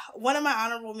 So, one of my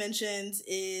honorable mentions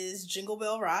is Jingle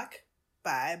Bell Rock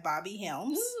by Bobby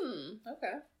Helms.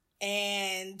 Okay.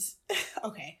 And,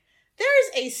 okay, there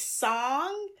is a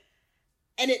song,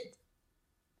 and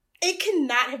it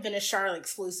cannot have been a Charlotte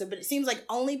exclusive, but it seems like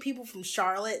only people from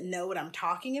Charlotte know what I'm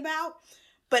talking about.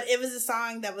 But it was a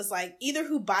song that was like either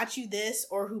Who Bought You This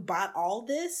or Who Bought All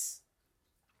This.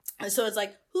 And so it's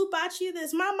like, who bought you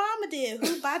this? My mama did.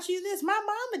 Who bought you this? My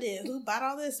mama did. Who bought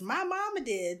all this? My mama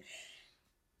did.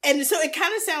 And so it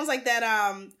kind of sounds like that,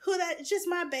 it's just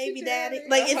my baby daddy.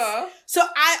 Like so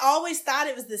I always thought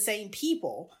it was the same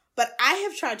people, but I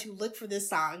have tried to look for this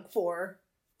song for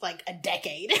like a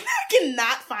decade and I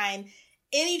cannot find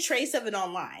any trace of it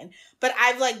online. But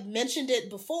I've like mentioned it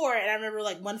before, and I remember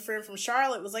like one friend from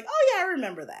Charlotte was like, oh yeah, I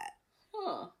remember that.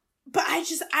 But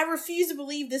I refuse to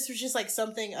believe this was just like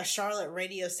something a Charlotte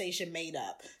radio station made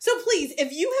up. So please,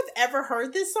 if you have ever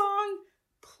heard this song,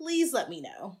 please let me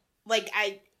know. Like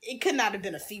it could not have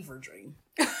been a fever dream.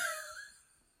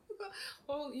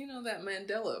 Well, you know, that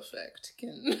Mandela effect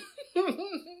can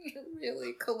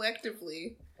really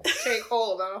collectively take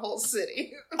hold on a whole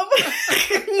city. Not a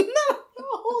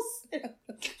whole city.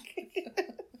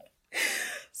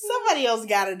 Somebody else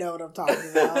gotta know what I'm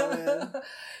talking about, man.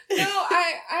 No,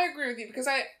 I agree with you, because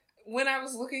when I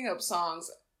was looking up songs,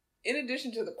 in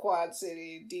addition to the Quad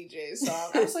City DJ song,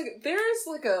 I was like, there is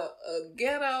like a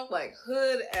ghetto, like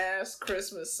hood ass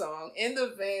Christmas song in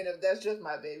the vein of That's Just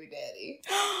My Baby Daddy.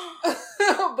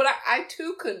 But I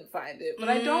too couldn't find it. But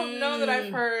I don't know that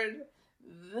I've heard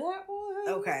that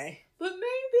one. Okay. But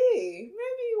maybe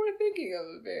you were thinking of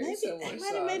a very similar song. It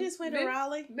might have made its way to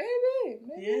Raleigh. Maybe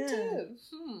it did.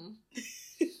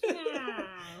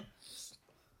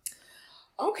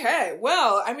 Okay,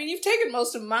 well, I mean, you've taken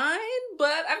most of mine,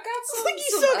 but I've got some. I think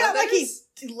you still got like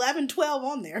 11, 12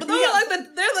 on there. But those are like they're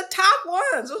the top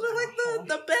ones. Those are like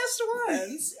the best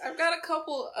ones. I've got a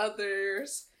couple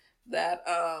others that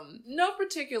no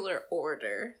particular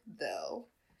order though.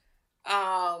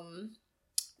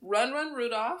 Run Run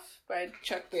Rudolph by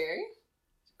Chuck Berry.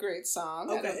 Great song.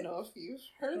 Okay. I don't know if you've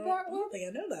heard that one. I don't think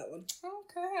I know that one.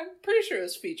 Okay, I'm pretty sure it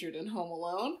was featured in Home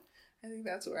Alone. I think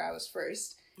that's where I was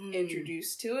first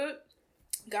introduced to it.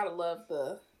 Gotta love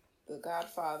the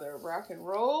Godfather of rock and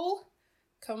roll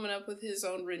coming up with his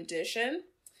own rendition.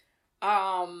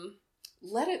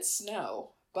 Let It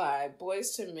Snow by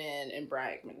Boyz II Men and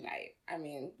Brian McKnight. I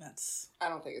mean, I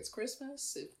don't think it's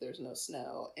Christmas if there's no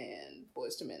snow and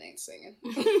Boyz II Men ain't singing.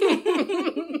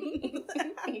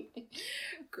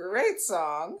 Great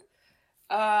song.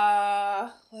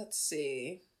 Let's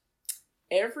see.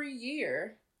 Every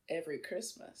Year, Every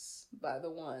Christmas by the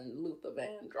one Luther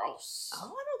Vandross.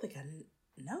 Oh, I don't think I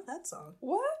know that song.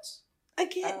 What? I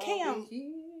can't.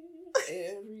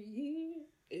 Every year,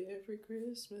 every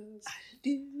Christmas.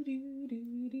 Do, do,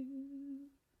 do, do.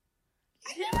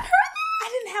 I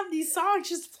didn't have these songs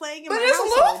just playing in But my it's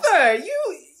household. Luther.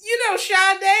 You know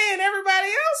Sade and everybody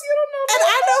else. You don't know. And I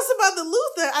know some other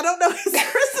Luther. I don't know his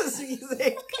Christmas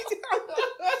music.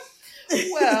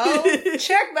 Well,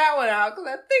 check that one out because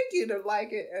I think you'd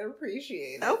like it and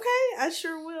appreciate it. Okay, I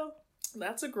sure will.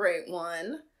 That's a great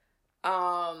one.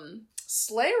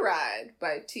 Sleigh Ride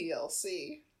by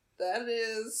TLC. That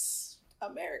is a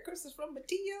Merry Christmas from the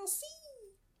TLC.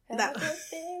 That- Have a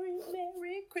very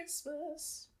Merry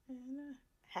Christmas.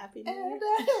 Happy New Year. And a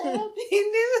Happy New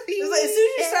Year. It was like, as soon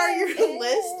as you started your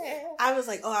list, I was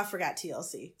like, oh, I forgot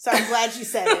TLC. So I'm glad you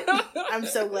said it. I'm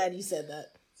so glad you said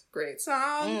that. Great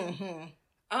song. Mm-hmm.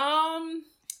 I'm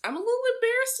a little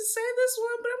embarrassed to say this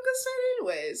one, but I'm gonna say it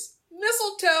anyways.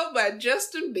 Mistletoe by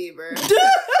Justin Bieber.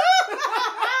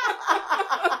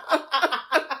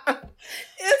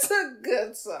 It's a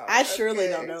good song. I surely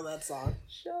okay? don't know that song.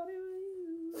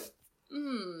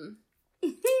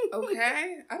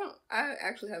 Okay. I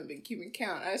actually haven't been keeping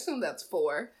count. I assume that's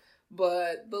 4.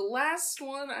 But the last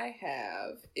one I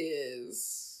have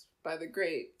is by the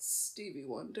great Stevie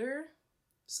Wonder,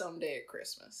 Someday at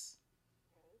Christmas.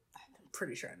 I'm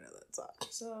pretty sure I know that song.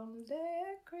 Someday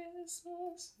at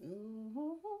Christmas.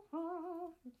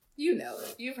 You know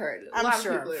it. You've heard it. A I'm lot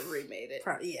sure of people I've have remade it.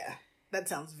 Yeah, that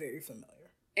sounds very familiar.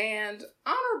 And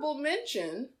honorable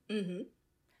mention, Mm-hmm.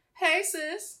 hey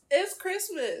sis, it's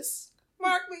Christmas.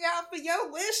 Mark me out for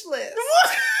your wish list. What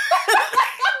is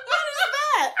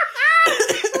that?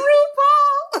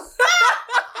 RuPaul.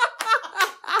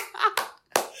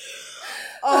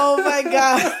 Oh my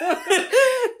god.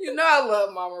 You know I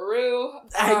love Mama Ru.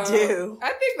 I do.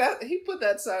 I think that he put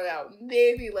that song out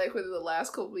maybe like within the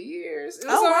last couple of years. It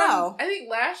was Oh, wow. I think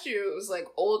last year it was like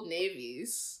Old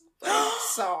Navy's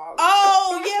song.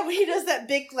 Oh yeah, when he does that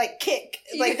big like kick,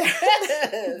 like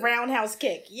Yes. roundhouse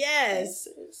kick. Yes.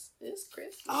 It's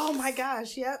Christmas. Oh my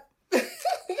gosh. Yep.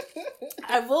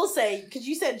 I will say, because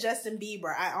you said Justin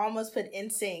Bieber, I almost put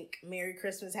NSYNC "Merry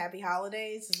Christmas, Happy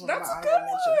Holidays." Is one That's of a my good honorable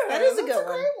mentions. one. That is a That's good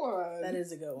great one. one. That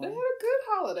is a good They had one. a good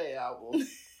holiday album.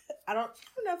 I don't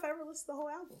know if I ever listened to the whole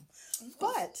album,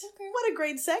 but Okay. what a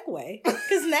great segue!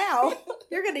 Because now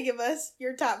you're going to give us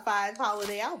your top 5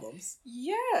 holiday albums.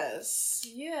 Yes.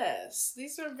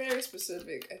 These are very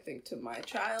specific, I think, to my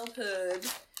childhood,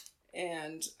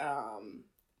 and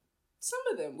some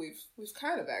of them we've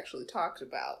kind of actually talked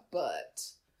about, but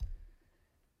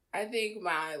I think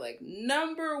my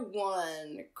number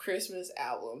 1 Christmas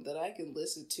album that I can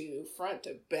listen to front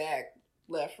to back,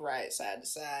 left, right, side to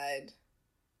side,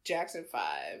 Jackson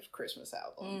 5 Christmas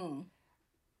album.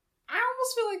 I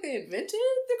almost feel like they invented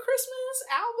the Christmas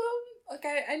album.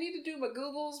 I need to do my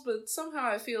Googles, but somehow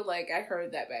I feel like I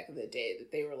heard that back in the day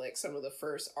that they were some of the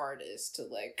first artists to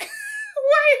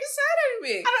why are you sad at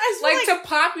me? I just feel To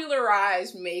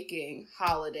popularize making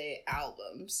holiday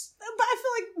albums. but I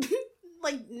feel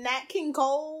like Nat King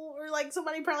Cole or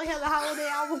somebody probably had the holiday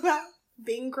album out.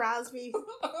 Bing Crosby.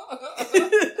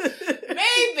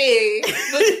 Maybe.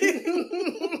 But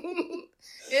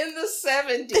in the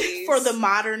 70s. For the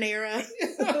modern era. of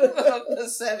the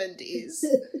 70s.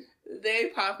 They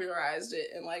popularized it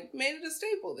and made it a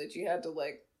staple that you had to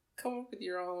come up with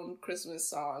your own Christmas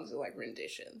songs and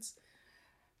renditions.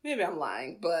 Maybe I'm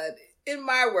lying, but in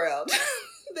my world,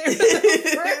 they were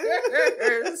the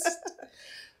first.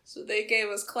 So they gave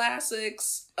us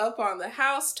classics, Up on the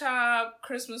Housetop,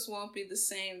 Christmas Won't Be the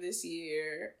Same This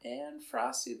Year, and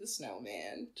Frosty the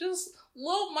Snowman. Just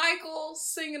little Michael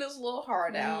singing his little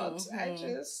heart out. Mm-hmm.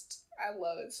 I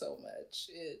love it so much.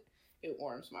 It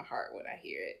warms my heart when I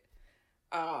hear it.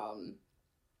 I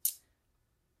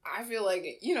feel like,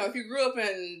 if you grew up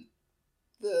in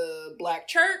the Black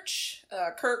church,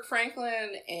 Kirk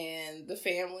Franklin and the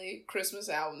Family Christmas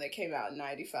album that came out in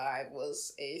 95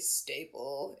 was a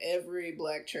staple. Every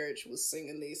Black church was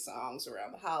singing these songs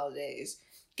around the holidays.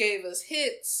 Gave us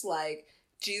hits like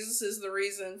Jesus is the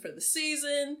Reason for the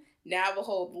Season, Now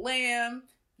Behold the Lamb,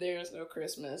 There's No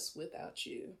Christmas Without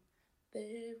You.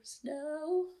 There's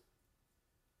no...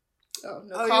 Oh,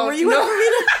 no. Were you waiting for me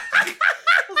to...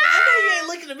 I know you ain't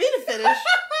looking at me to finish.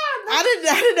 I didn't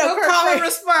know No Kirk call and Franklin.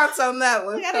 response on that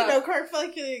one. I didn't know Kirk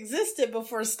Franklin existed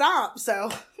before Stomp,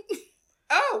 so...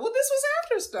 Oh, well, this was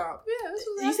after Stomp. Yeah, this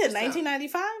was You after said Stomp.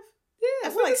 1995? Yeah, I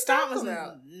feel like Stomp was come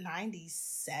out?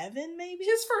 97, maybe?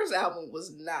 His first album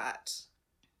was not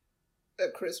a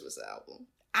Christmas album.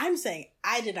 I'm saying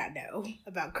I did not know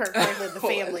about Kirk Franklin, the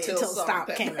Family, until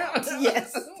Stomp came out. out.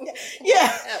 Yes.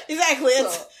 Yeah, exactly.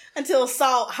 So- Until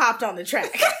Salt hopped on the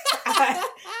track. I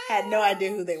had no idea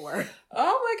who they were.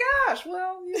 Oh my gosh.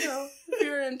 Well, if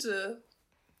you're into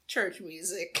church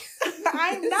music.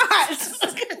 I'm not. It's a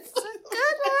good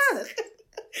one.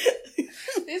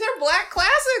 These are black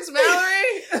classics,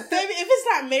 Mallory. Baby, if it's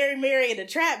not Mary Mary and the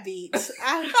Trap Beats,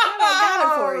 I don't got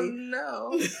it for you.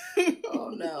 No. Oh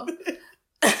no.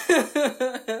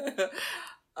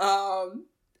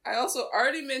 I also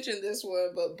already mentioned this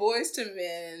one, but Boyz II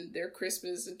Men, their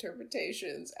Christmas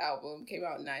Interpretations album came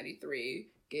out in 93.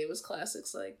 Gave us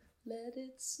classics like Let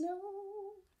It Snow.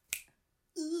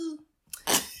 Ooh.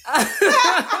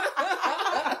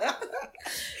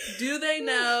 Do They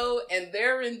Know? And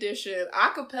their rendition,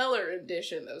 acapella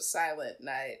rendition of Silent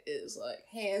Night is like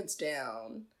hands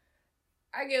down.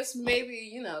 I guess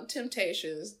maybe,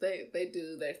 Temptations, they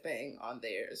do their thing on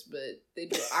theirs, but they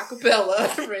do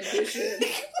acapella rendition.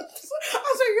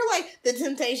 Also, you're like, the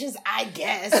Temptations, I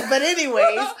guess. But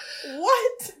anyways,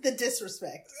 what? The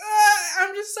disrespect.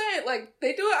 I'm just saying, like,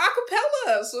 they do it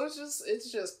acapella, so it's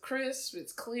just crisp,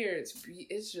 it's clear, it's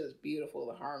just beautiful.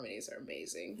 The harmonies are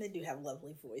amazing. They do have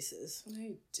lovely voices.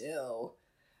 They do.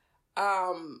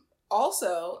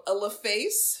 Also, a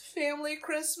LaFace Family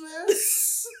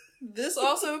Christmas. This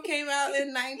also came out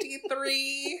in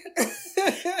 93.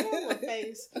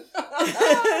 LaFace.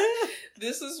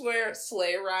 This is where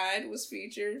Sleigh Ride was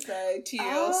featured by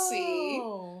TLC.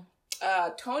 Oh.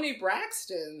 Toni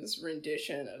Braxton's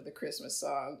rendition of the Christmas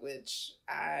song, which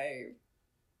I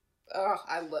love.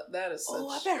 That is such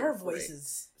I bet her a voice great-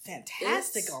 is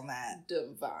fantastic It's on that.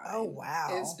 divine. Oh, wow.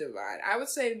 It's divine. I would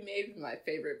say maybe my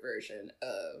favorite version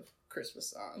of Christmas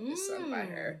song is sung by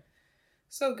her.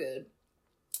 So good.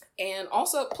 And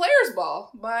also Players Ball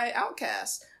by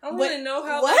Outkast. I don't really know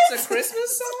how that's a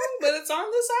Christmas song, but it's on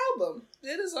this album.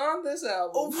 It is on this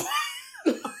album. Oh,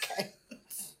 okay.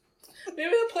 Maybe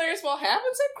the Players Ball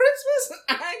happens at Christmas?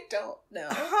 I don't know.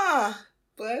 Huh.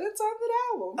 But it's on the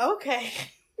album. Okay.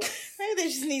 Maybe they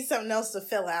just need something else to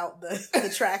fill out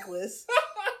the track list.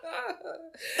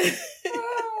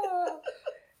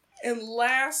 And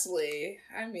lastly,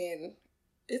 I mean,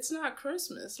 it's not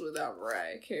Christmas without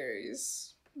Mariah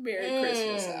Carey's Merry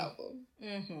Christmas album.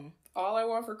 Mm-hmm. All I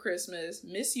Want for Christmas,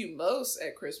 Miss You Most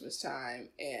at Christmas Time,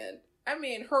 and I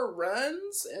mean, her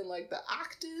runs and like the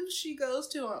octaves she goes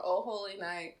to on Oh Holy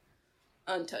Night,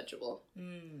 untouchable.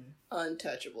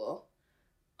 Untouchable.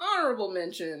 Honorable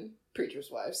mention, Preacher's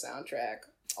Wife soundtrack.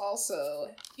 Also,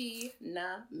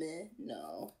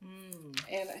 phenomenal.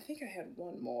 And I think I had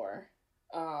one more.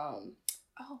 Alvin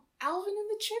and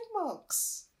the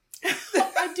Chipmunks.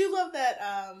 I do love that,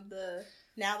 the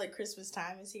Now That Christmas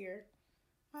Time is Here.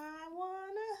 I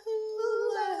wanna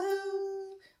hula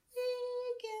hoo.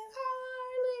 We can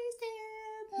hardly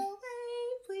stand the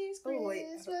wait. Please,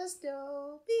 Christmas,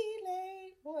 don't be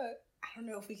late. What? I don't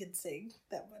know if we could sing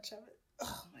that much of it.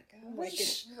 Oh my god. We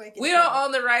We don't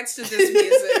own the rights to this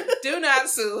music. Do not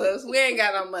sue us. We ain't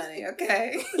got no money,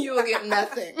 okay? You will get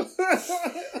nothing.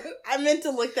 I meant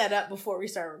to look that up before we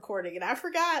started recording, and I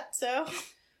forgot, so...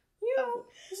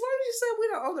 As long as you said we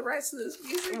don't own the rights to this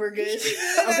music, we're good. You should be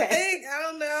good, Okay. I think. I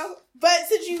don't know. But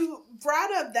since you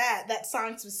brought up that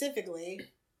song specifically,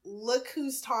 Look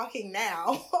Who's Talking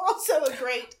Now, also a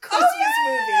great Christmas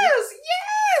movie. Yes!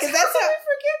 Because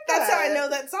that's how I know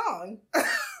that song.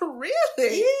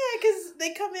 Really? Yeah, because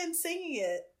they come in singing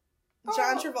it.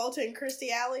 John Oh. Travolta and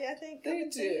Kirstie Alley, I think. come They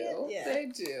and sing it. do. Yeah. They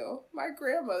do. My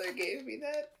grandmother gave me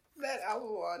that album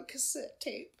on cassette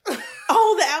tape.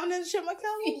 Oh, the Alvin and the Chipmunks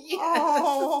album? Yes.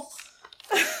 Oh.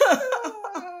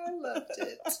 I loved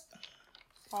it.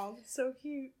 Oh, that's so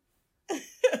cute.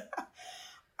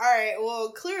 All right,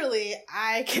 well, clearly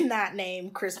I cannot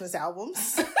name Christmas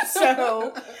albums,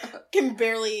 so can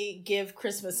barely give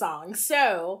Christmas songs.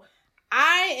 So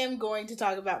I am going to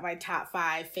talk about my top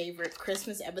 5 favorite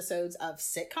Christmas episodes of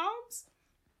sitcoms.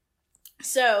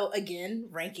 So again,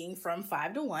 ranking from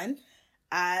 5 to 1.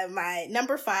 My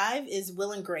number 5 is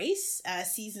Will and Grace,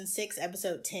 season 6,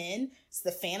 episode 10. It's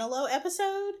the Fanalo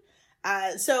episode.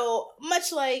 So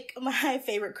much like my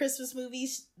favorite Christmas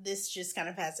movies, this just kind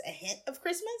of has a hint of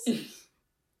Christmas.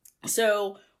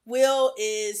 So Will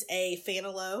is a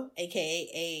Fanalo, aka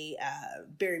a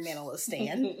Barry Manilow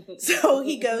stan. So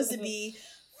he goes to be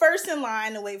first in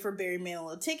line to wait for Barry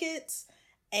Manilow tickets.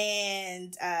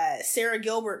 And Sarah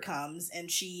Gilbert comes and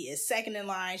she is second in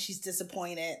line. She's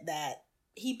disappointed that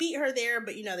he beat her there,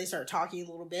 but they start talking a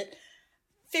little bit.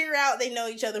 Figure out they know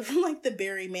each other from like the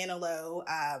Barry Manilow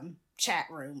chat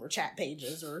room or chat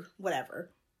pages or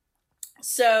whatever.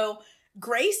 So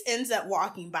Grace ends up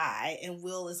walking by and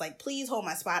Will is like, please hold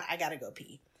my spot. I gotta go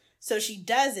pee. So she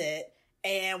does it.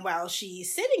 And while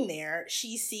she's sitting there,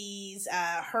 she sees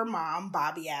her mom,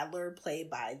 Bobby Adler, played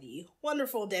by the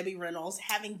wonderful Debbie Reynolds,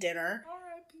 having dinner.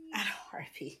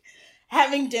 R.I.P.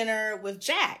 Having dinner with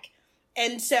Jack.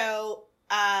 And so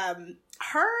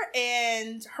her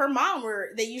and her mom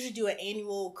they usually do an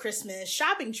annual Christmas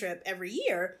shopping trip every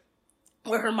year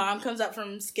where her mom comes up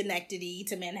from Schenectady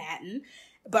to Manhattan,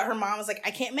 but her mom was like, I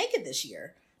can't make it this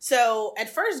year. So at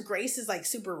first Grace is like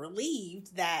super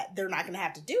relieved that they're not going to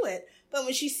have to do it. But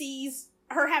when she sees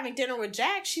her having dinner with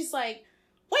Jack, she's like,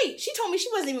 wait, she told me she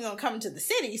wasn't even going to come to the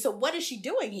city. So what is she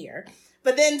doing here?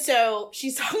 But then so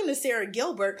she's talking to Sarah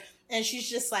Gilbert and she's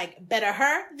just like, better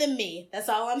her than me. That's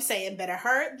all I'm saying. Better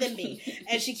her than me.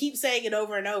 And she keeps saying it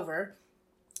over and over,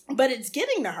 but it's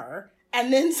getting to her.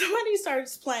 And then somebody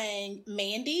starts playing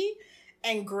Mandy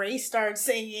and Grace starts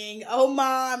singing, oh,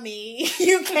 mommy,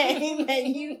 you came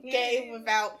and you gave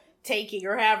without taking,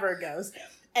 or however it goes.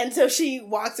 And so she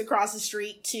walks across the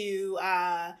street to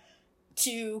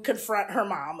confront her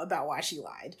mom about why she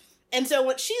lied. And so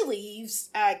when she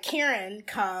leaves, Karen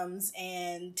comes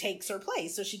and takes her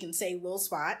place so she can save Will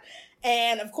Spot.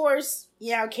 And of course,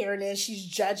 you know how Karen is, she's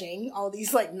judging all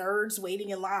these like nerds waiting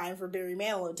in line for Barry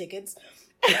Manilow tickets.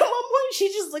 And at one point, she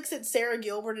just looks at Sarah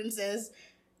Gilbert and says,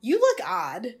 you look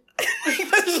odd.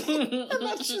 And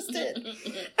that's just it.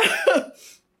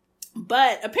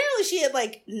 But apparently she had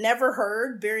like never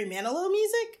heard Barry Manilow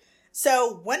music.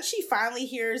 So once she finally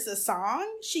hears a song,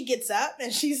 she gets up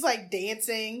and she's like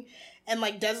dancing and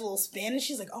like does a little spin. And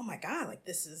she's like, oh my God, like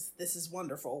this is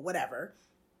wonderful, whatever.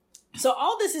 So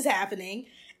all this is happening.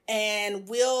 And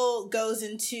Will goes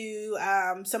into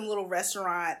some little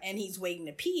restaurant and he's waiting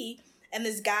to pee. And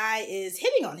this guy is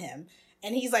hitting on him.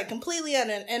 And he's like completely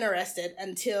uninterested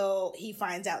until he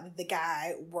finds out that the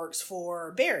guy works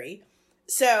for Barry.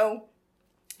 So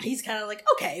he's kind of like,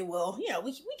 okay, well, you know,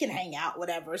 we can hang out,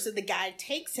 whatever. So the guy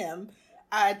takes him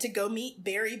to go meet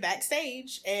Barry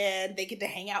backstage. And they get to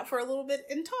hang out for a little bit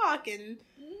and talk. And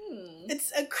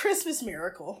it's a Christmas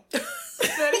miracle.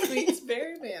 That meets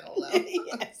Barry Manilow.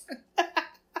 Yes.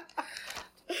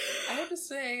 I have to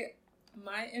say,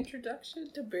 my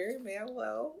introduction to Barry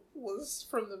Manilow was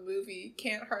from the movie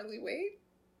Can't Hardly Wait.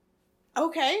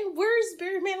 Okay, where's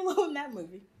Barry Manilow in that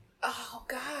movie? Oh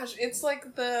gosh, it's like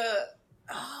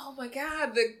oh my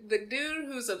God, the dude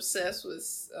who's obsessed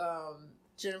with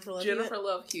Jennifer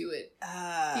Love Hewitt.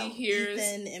 He hears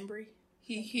Ethan Embry.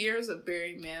 He hears a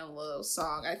Barry Manilow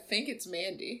song. I think it's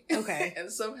Mandy. Okay.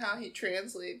 And somehow he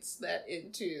translates that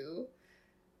into,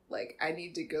 like, I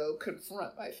need to go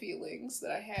confront my feelings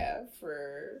that I have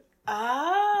for...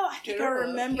 Oh, I think I Jennifer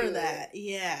remember Hewitt. that.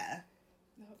 Yeah.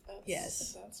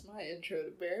 Yes. That's my intro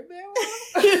to Barry Manilow.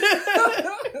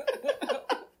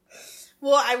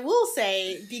 Well, I will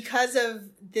say, because of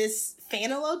this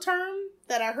Fanilo term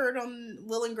that I heard on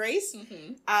Will and Grace,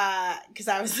 because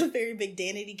I was a very big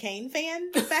Danity Kane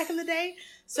fan back in the day,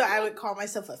 so I would call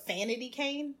myself a Fanity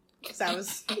Kane, because I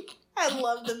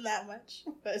loved them that much.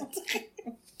 But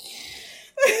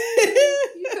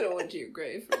You could have went to your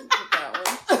grave with that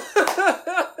one.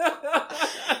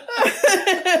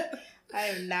 I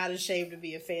am not ashamed to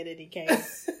be a Fanity Kane.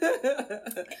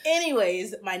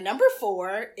 Anyways, my number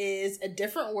 4 is A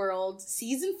Different World,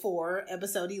 Season 4,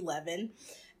 Episode 11.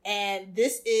 And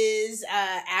this is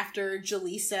after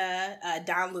Jaleesa,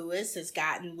 Don Lewis, has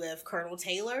gotten with Colonel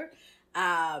Taylor.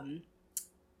 Oh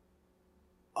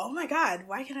my God,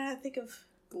 why can I not think of...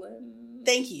 Glenn.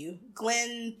 Thank you.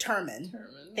 Glenn Turman.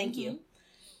 Thank Mm-hmm. you.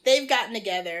 They've gotten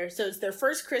together, so it's their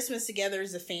first Christmas together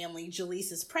as a family.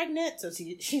 Jaleesa's pregnant, so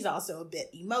she's also a bit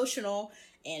emotional,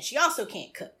 and she also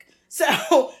can't cook.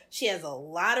 So she has a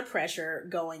lot of pressure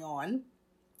going on.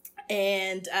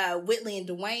 And Whitley and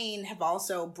Dwayne have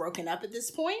also broken up at this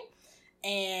point.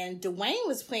 And Dwayne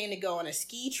was planning to go on a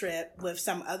ski trip with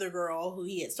some other girl who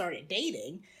he had started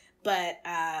dating, but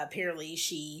apparently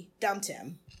she dumped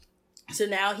him. So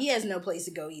now he has no place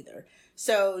to go either.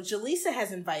 So Jaleesa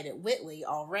has invited Whitley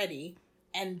already,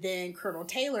 and then Colonel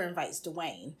Taylor invites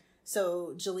Dwayne.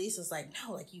 So Jaleesa's like,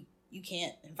 no, like you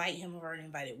can't invite him. I've already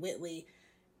invited Whitley.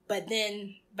 But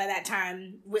then by that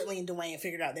time, Whitley and Dwayne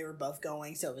figured out they were both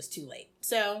going, so it was too late.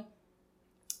 So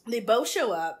they both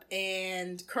show up,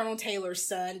 and Colonel Taylor's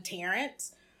son,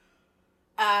 Terrence,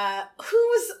 who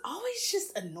was always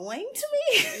just annoying to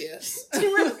me. Yes. Do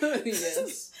you remember?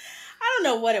 Yes. I don't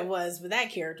know what it was, but that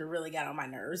character really got on my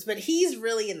nerves. But he's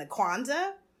really into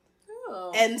Kwanzaa.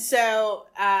 Oh. And so,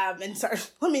 and sorry,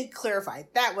 let me clarify.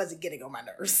 That wasn't getting on my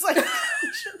nerves. Like,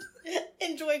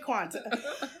 enjoy Kwanzaa.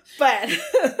 But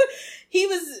he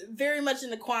was very much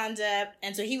into Kwanzaa.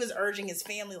 And so he was urging his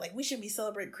family, like, we should be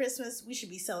celebrating Christmas. We should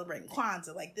be celebrating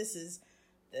Kwanzaa. Like, this is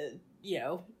the,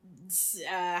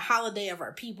 holiday of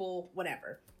our people,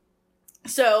 whatever.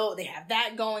 So they have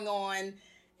that going on.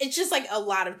 It's just like a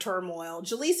lot of turmoil.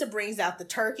 Jaleesa brings out the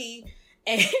turkey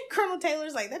And Colonel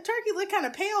Taylor's like, that turkey look kind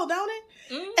of pale, don't it?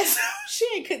 And so she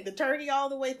ain't cooked the turkey all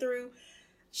the way through.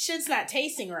 Shit's not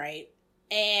tasting right.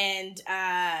 And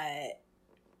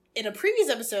in a previous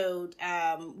episode,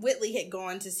 Whitley had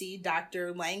gone to see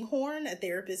Dr. Langhorne, a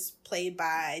therapist played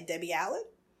by Debbie Allen.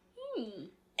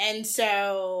 And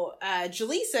so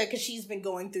Jaleesa, because she's been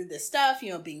going through this stuff,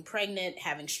 being pregnant,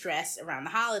 having stress around the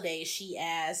holidays, she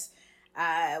asked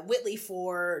Whitley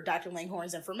for Dr.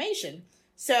 Langhorne's information.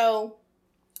 So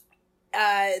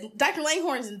Dr.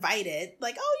 Langhorne's invited,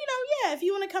 like, yeah, if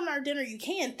you want to come to our dinner, you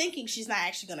can, thinking she's not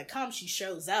actually going to come. She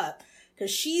shows up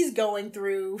because she's going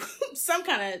through some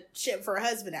kind of shit for her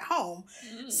husband at home.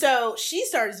 So she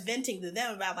starts venting to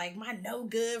them about, like, my no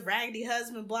good, raggedy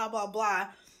husband, blah, blah, blah.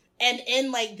 And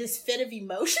in, like, this fit of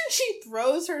emotion, she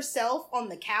throws herself on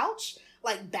the couch,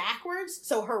 like, backwards,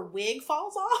 so her wig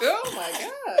falls off. Oh, my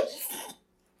gosh.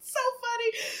 So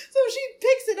funny. So she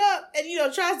picks it up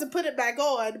and, tries to put it back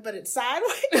on, but it's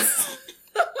sideways. It's,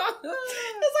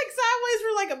 like, sideways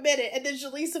for, like, a minute. And then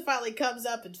Jaleesa finally comes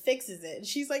up and fixes it. And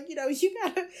she's like, you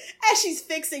gotta, as she's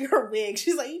fixing her wig,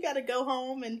 she's like, you gotta go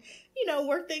home and,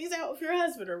 work things out with your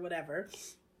husband or whatever.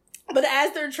 But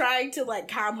as they're trying to, like,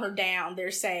 calm her down,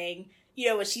 they're saying,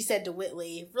 what she said to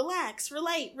Whitley, relax,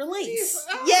 release.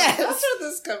 Yes. That's where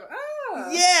this comes.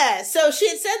 Yeah. So she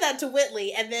had said that to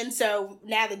Whitley. And then so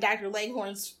now that Dr.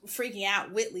 Langhorne's freaking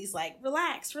out, Whitley's like,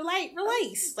 relax,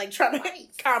 release. Like, trying to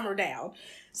calm her down.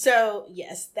 So,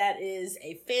 yes, that is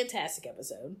a fantastic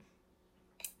episode.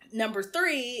 Number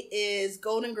 3 is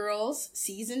Golden Girls,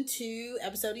 Season 2,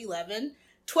 Episode 11.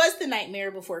 'Twas the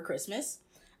Nightmare Before Christmas.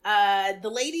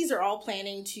 The ladies are all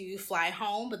planning to fly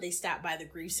home, but they stop by the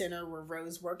grief center where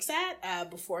Rose works at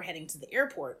before heading to the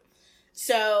airport.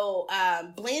 So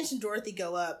Blanche and Dorothy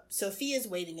go up. Sophia's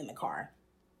waiting in the car.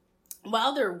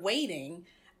 While they're waiting,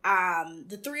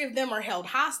 the three of them are held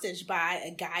hostage by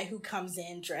a guy who comes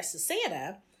in dressed as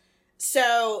Santa.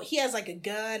 So he has, like, a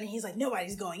gun, and he's like,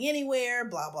 nobody's going anywhere,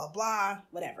 blah, blah, blah,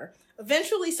 whatever.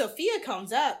 Eventually, Sophia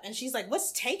comes up, and she's like,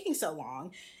 what's taking so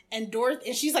long? And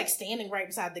she's, like, standing right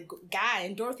beside the guy.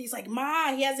 And Dorothy's like,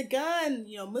 Ma, he has a gun.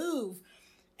 Move.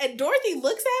 And Dorothy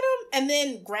looks at him and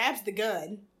then grabs the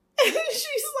gun. And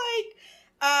she's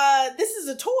like, this is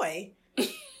a toy.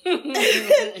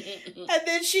 And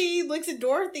then she looks at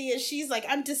Dorothy and she's like,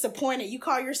 I'm disappointed. You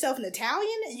call yourself an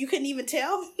Italian and you couldn't even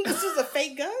tell this was a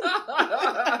fake gun?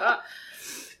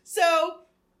 So,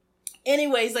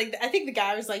 anyways, like, I think the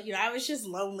guy was like, I was just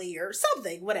lonely or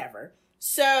something, whatever.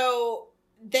 So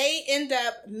they end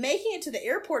up making it to the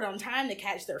airport on time to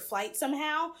catch their flight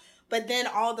somehow, but then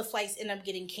all the flights end up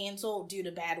getting canceled due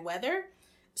to bad weather.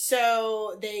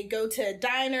 So they go to a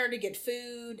diner to get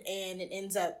food, and it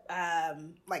ends up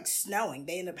like snowing.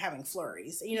 They end up having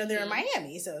flurries. They're in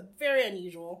Miami, so very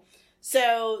unusual.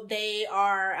 So they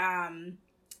are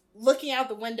looking out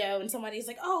the window, and somebody's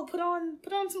like, "Oh, put on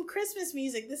some Christmas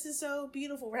music. This is so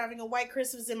beautiful. We're having a white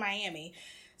Christmas in Miami."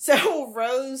 So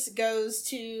Rose goes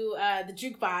to the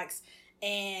jukebox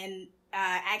and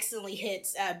accidentally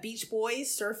hits Beach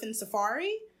Boys Surfin'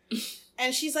 Safari.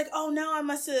 And she's like, oh no, I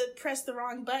must have pressed the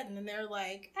wrong button. And they're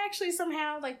like, actually,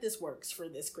 somehow, like, this works for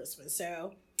this Christmas.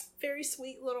 So, very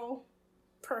sweet little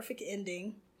perfect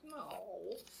ending.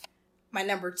 Oh. My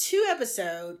number 2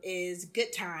 episode is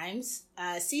Good Times,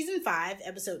 Season 5,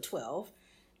 Episode 12.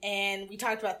 And we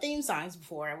talked about theme songs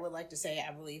before. I would like to say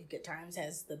I believe Good Times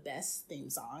has the best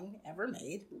theme song ever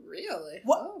made. Really?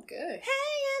 What? Oh, good. Hanging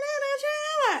in a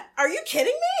child line. Are you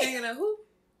kidding me? Hanging in who?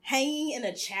 Hanging in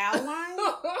a child line?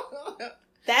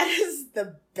 That is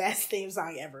the best theme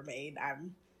song ever made.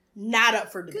 I'm not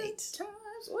up for debate. Good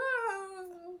times.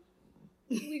 Wow.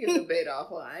 We can debate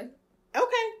offline.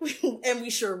 Okay. And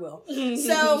we sure will.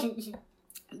 So,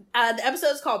 the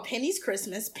episode is called Penny's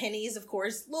Christmas. Penny is, of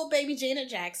course, little baby Janet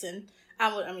Jackson.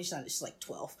 She's like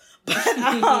 12. But,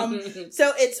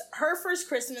 so it's her first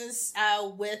Christmas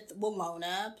with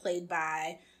Willona, played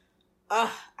by,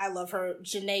 I love her,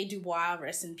 Janae Dubois,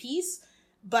 rest in peace.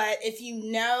 But if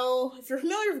you're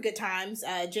familiar with Good Times,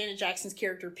 Janet Jackson's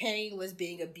character Penny was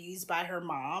being abused by her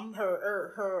mom,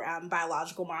 her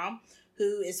biological mom,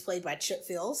 who is played by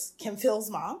Kim Phil's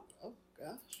mom. Oh,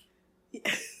 gosh.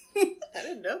 I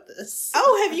didn't know this.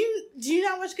 Oh, do you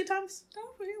not watch Good Times?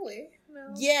 Not really,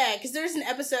 no. Yeah, because there's an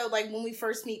episode, like, when we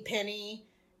first meet Penny,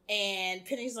 and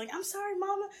Penny's like, I'm sorry,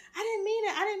 Mama, I didn't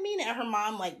mean it. And her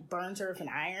mom, like, burns her with an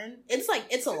iron. It's, like,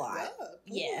 it's a lot.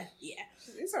 Yeah.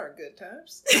 These aren't good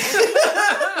times.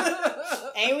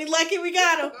 Ain't we lucky we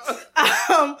got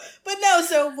them? But no,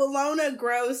 so Willona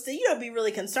grows to, be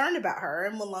really concerned about her,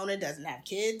 and Willona doesn't have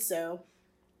kids, so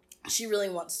she really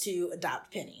wants to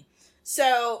adopt Penny.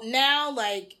 So now,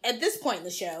 like, at this point in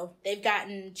the show, they've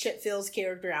gotten Chip Phil's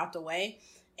character out the way.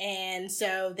 And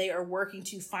so they are working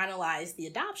to finalize the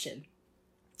adoption.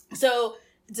 So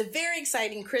it's a very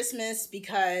exciting Christmas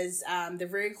because they're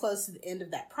very close to the end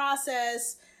of that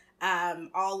process.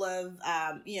 All of,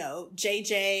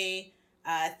 JJ,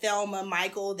 Thelma,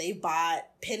 Michael, they bought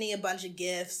Penny a bunch of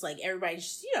gifts. Like, everybody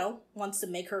just, wants to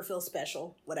make her feel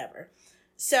special, whatever.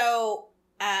 So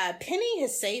Penny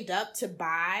has saved up to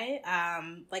buy,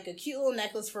 like, a cute little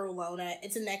necklace for Willona.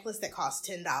 It's a necklace that costs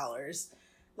 $10.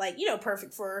 Like,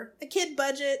 perfect for a kid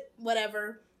budget,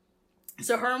 whatever.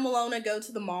 So her and Willona go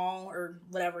to the mall or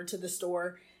whatever, to the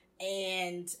store.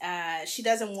 And she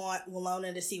doesn't want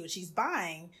Willona to see what she's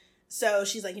buying. So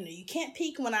she's like, you can't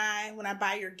peek when I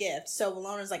buy your gift. So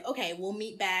Willona's like, okay, we'll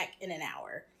meet back in an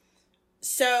hour.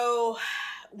 So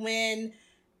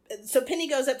Penny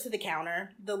goes up to the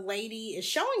counter. The lady is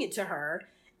showing it to her.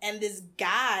 And this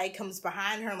guy comes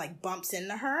behind her and, like, bumps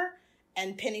into her.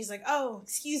 And Penny's like, oh,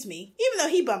 excuse me. Even though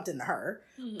he bumped into her.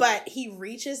 Mm-hmm. But he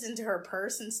reaches into her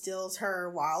purse and steals her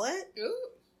wallet. Ooh.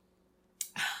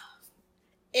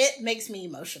 It makes me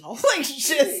emotional. Like,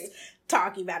 just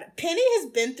talking about it. Penny has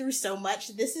been through so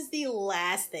much. This is the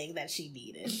last thing that she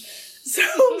needed. So,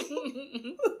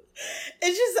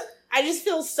 I just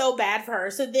feel so bad for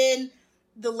her. So then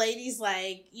the lady's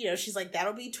like, she's like,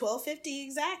 that'll be $12.50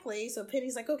 exactly. So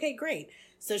Penny's like, okay, great.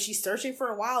 So she's searching for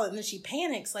a wallet, and then she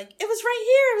panics, like, it was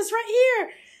right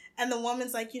here. And the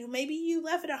woman's like, maybe you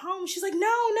left it at home. She's like, no,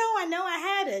 I know I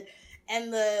had it.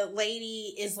 And the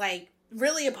lady is like,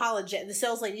 really apologetic. The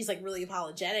sales lady's like really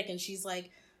apologetic, and she's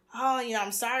like, oh,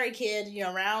 I'm sorry, kid.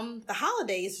 Around the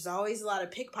holidays, there's always a lot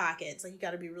of pickpockets. Like, you got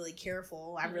to be really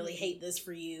careful. I really hate this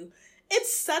for you.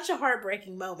 It's such a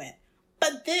heartbreaking moment.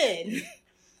 But then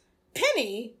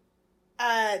Penny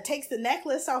takes the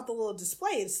necklace off the little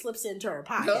display and slips it into her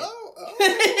pocket. Oh,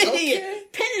 okay. Yeah.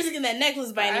 Penny's getting that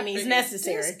necklace by any means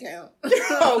necessary.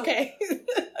 Okay.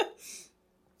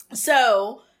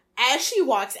 So, as she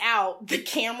walks out, the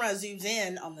camera zooms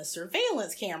in on the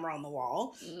surveillance camera on the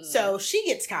wall. So she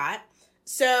gets caught.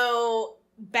 So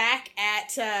back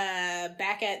at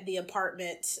the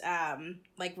apartment,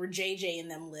 like where JJ and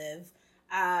them live,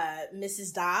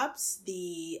 Mrs. Dobbs,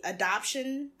 the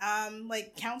adoption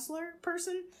like counselor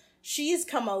person, she's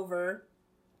come over,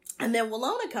 and then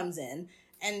Willona comes in.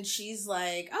 And she's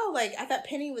like, oh, like, I thought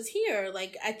Penny was here.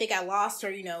 Like, I think I lost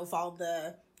her, with all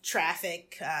the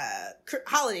traffic,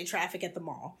 holiday traffic at the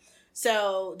mall.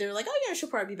 So they're like, oh yeah, she'll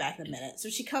probably be back in a minute. So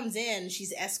she comes in,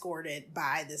 she's escorted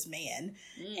by this man,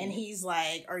 and he's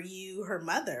like, are you her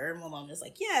mother? And Willona's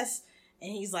like, yes.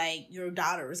 And he's like, your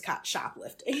daughter was caught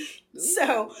shoplifting.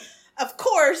 So, of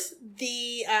course,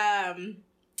 the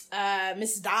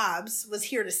Miss Dobbs was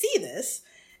here to see this.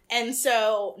 And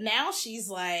so now she's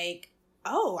like,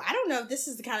 oh, I don't know if this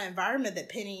is the kind of environment that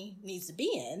Penny needs to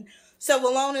be in. So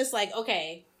Willona's like,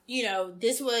 okay,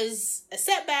 this was a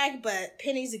setback, but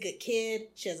Penny's a good kid.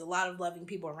 She has a lot of loving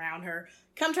people around her.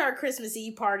 Come to our Christmas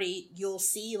Eve party. You'll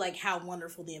see, like, how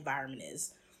wonderful the environment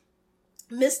is.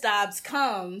 Miss Dobbs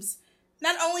comes.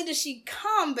 Not only does she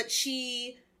come, but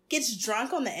she gets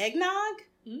drunk on the eggnog.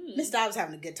 Miss Dobbs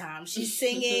having a good time. She's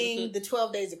singing the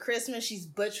 12 Days of Christmas. She's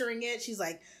butchering it. She's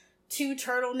like 2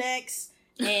 turtlenecks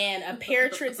and a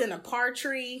partridge and a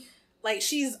partridge. Like,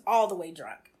 she's all the way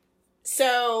drunk.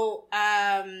 So,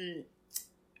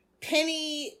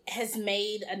 Penny has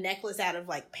made a necklace out of,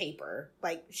 like, paper.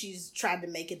 Like, she's tried to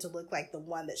make it to look like the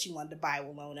one that she wanted to buy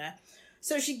Willona.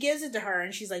 So she gives it to her,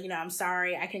 and she's like, I'm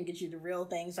sorry, I couldn't get you the real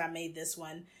thing, so I made this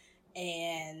one.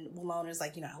 And Willona's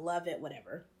like, I love it,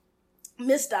 whatever.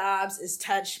 Miss Dobbs is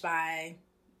touched by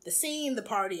the scene, the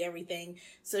party, everything.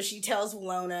 So she tells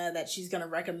Willona that she's going to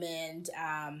recommend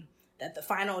that the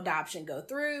final adoption go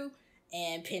through.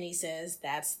 And Penny says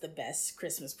that's the best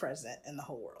Christmas present in the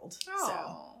whole world. Oh,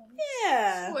 so,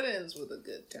 yeah. What ends with a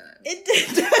good time? It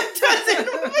does end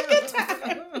with a good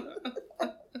time.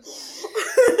 That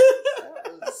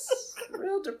was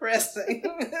real depressing.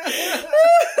 But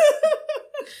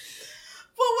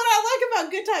what I like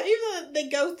about Good Time, even though they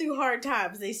go through hard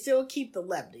times, they still keep the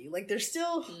levity. Like, there's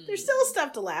still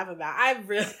stuff to laugh about.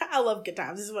 I love Good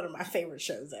Times. This is one of my favorite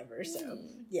shows ever. So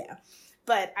yeah,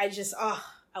 but I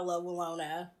love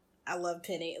Willona. I love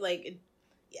Penny. Like,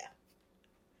 yeah,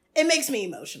 it makes me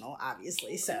emotional,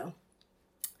 obviously. So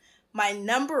my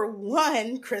number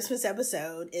 1 Christmas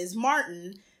episode is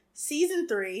Martin, season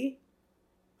 3.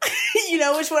 You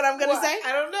know which one I'm going to say?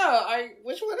 I don't know.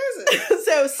 Which one is it?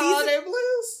 So Holiday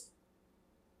Blues?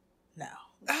 No.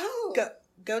 Oh.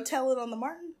 Go tell it on the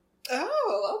Martin.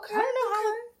 Oh, okay.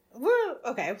 I don't know how.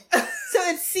 Okay. So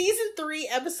it's season 3,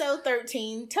 episode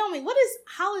 13. Tell me, what is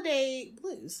Holiday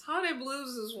Blues? Holiday Blues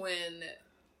is when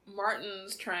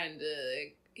Martin's trying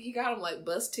to... He got them, like,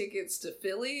 bus tickets to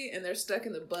Philly, and they're stuck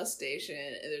in the bus station,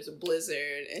 and there's a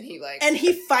blizzard, and he, like... And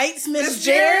he fights Miss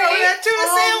Jerry on that tuna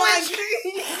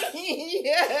sandwich.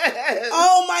 Yes.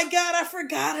 Oh, my God, I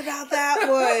forgot about that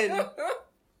one.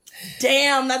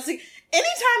 Damn, that's...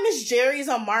 Anytime Miss Jerry's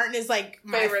on Martin is, like,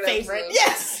 my favorite. Episode.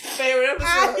 Yes. Favorite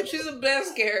episode. She's the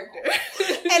best character.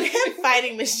 And him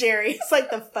fighting Miss Jerry is, like,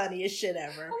 the funniest shit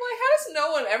ever. I'm like, how does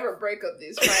no one ever break up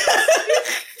these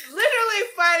fights? Literally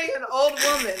fighting an old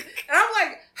woman. And I'm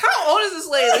like, how old is this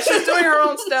lady? She's doing her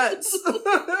own stunts. but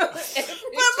she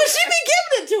be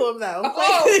giving it to him, though.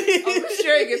 Oh, I'm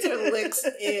sure he gets her licks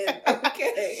in.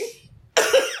 Okay.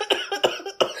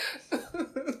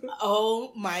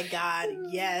 Oh my God,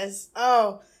 yes.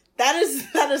 Oh, that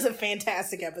is a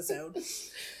fantastic episode.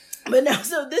 But no,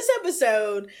 so this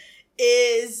episode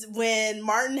is when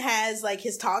Martin has like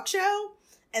his talk show,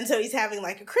 and so he's having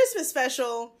like a Christmas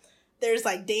special. There's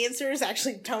like dancers,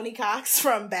 actually Tony Cox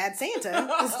from Bad Santa.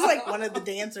 This is like one of the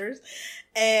dancers.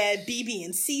 And BB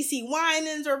and CeCe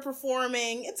Winans are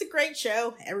performing. It's a great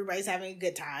show. Everybody's having a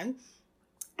good time.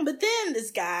 But then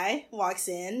this guy walks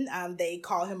in. They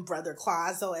call him Brother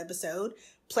Claus, the whole episode,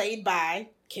 played by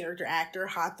character actor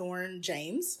Hawthorne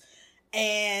James.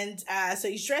 And so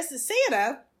he's dressed as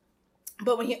Santa,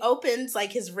 but when he opens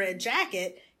like his red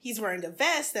jacket, he's wearing a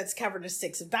vest that's covered in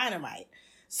sticks of dynamite.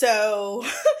 So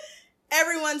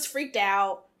everyone's freaked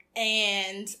out.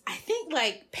 And I think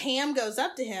like Pam goes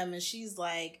up to him and she's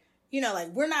like, you know, like,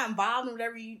 we're not involved in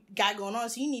whatever you got going on,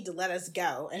 so you need to let us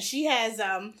go. And she has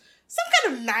some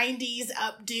kind of 90s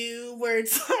updo where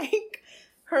it's like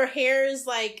her hair is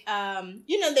like,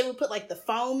 you know, they would put like the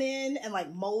foam in and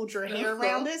like mold your hair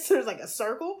around it. So there's like a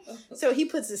circle. So he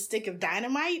puts a stick of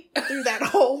dynamite through that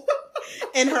hole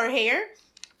in her hair.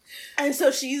 And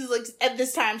so she's like, at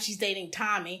this time she's dating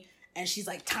Tommy. And she's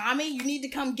like, Tommy, you need to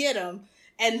come get him.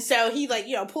 And so he like,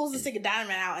 you know, pulls the stick of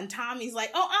dynamite out. And Tommy's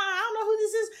like, oh, I don't know who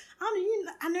this is.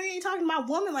 I know you ain't talking about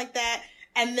a woman like that.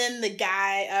 And then the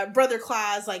guy, Brother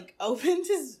Claus, like, opens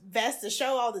his vest to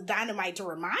show all the dynamite to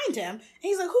remind him. And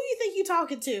he's like, who you think you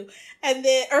talking to? And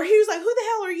then, or he was like, who the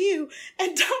hell are you?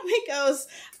 And Tommy goes,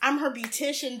 I'm her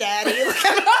beautician, daddy.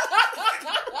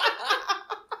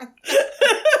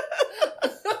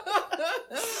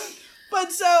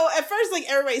 But so, at first, like,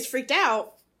 everybody's freaked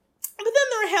out. But then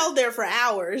they're held there for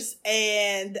hours.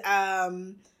 And,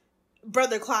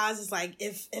 Brother Claus is like,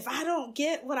 if I don't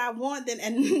get what I want, then,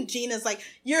 and Gina's like,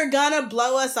 you're gonna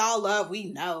blow us all up. We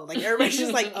know. Like, everybody's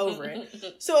just like over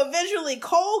it. So eventually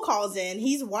Cole calls in.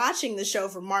 He's watching the show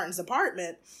from Martin's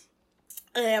apartment.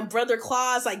 And Brother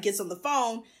Claus like gets on the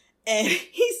phone and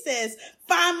he says,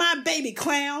 find my baby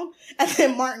clown. And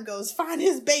then Martin goes, find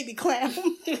his baby clown.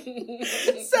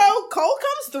 So Cole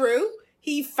comes through.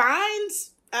 He finds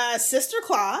Sister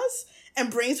Claus and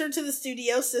brings her to the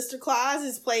studio. Sister Claus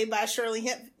is played by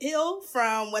Shirley Hill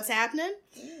from What's Happening.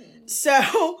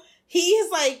 So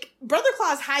he's like, Brother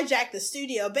Claus hijacked the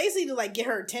studio basically to like get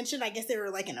her attention. I guess they were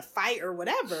like in a fight or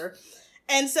whatever.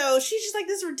 And so she's just like,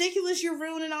 this is ridiculous. You're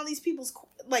ruining all these people's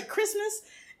like Christmas.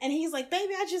 And he's like,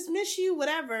 baby, I just miss you,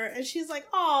 whatever. And she's like,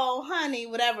 oh, honey,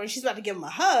 whatever. And she's about to give him a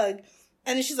hug.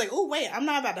 And then she's like, oh, wait, I'm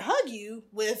not about to hug you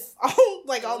with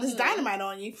all this dynamite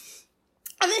on you.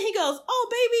 And then he goes, oh,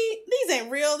 baby, these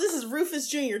ain't real. This is Rufus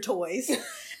Jr. toys. And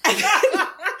then,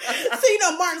 so, you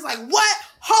know, Martin's like, what?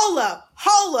 Hold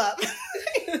up.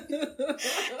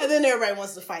 And then everybody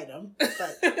wants to fight him.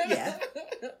 But, yeah.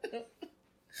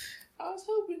 I was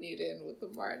hoping you'd end with the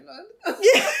Martin one.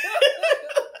 Yeah.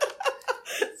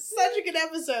 Such a good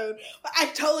episode. But I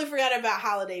totally forgot about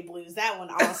Holiday Blues. That one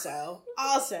also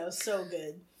so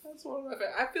good. That's one of my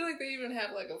favorites. I feel like they even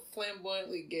have like a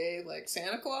flamboyantly gay like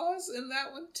Santa Claus in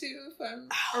that one too.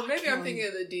 Or maybe I'm thinking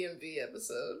of the DMV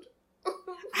episode.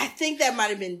 I think that might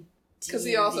have been because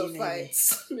he also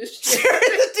fights Miss the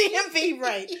DMV,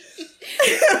 right?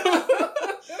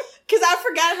 Because I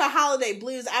forgot about Holiday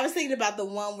Blues. I was thinking about the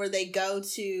one where they go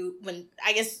to, when,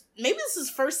 I guess, maybe this is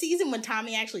first season when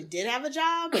Tommy actually did have a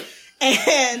job.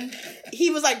 And he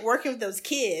was, like, working with those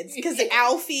kids. Because not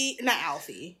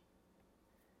Alfie.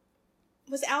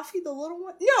 Was Alfie the little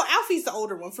one? No, Alfie's the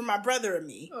older one, from My Brother and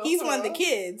Me. He's one of the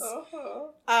kids.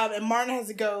 And Martin has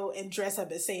to go and dress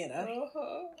up as Santa. I remember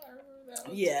that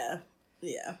one.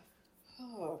 Yeah.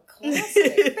 Oh, classic.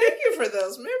 Thank you for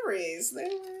those memories. They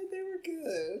were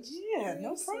good. Yeah,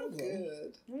 no problem. So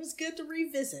good. It was good to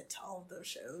revisit all of those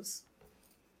shows.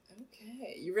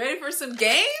 Okay. You ready for some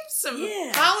games? Some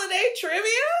Yeah. holiday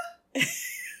trivia?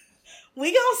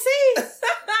 We gonna see.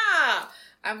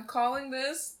 I'm calling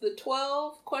this the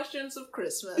 12 Questions of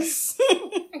Christmas.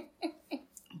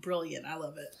 Brilliant. I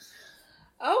love it.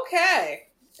 Okay.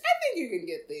 I think you can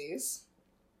get these.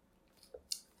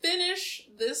 Finish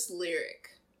this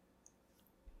lyric.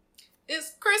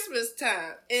 It's Christmas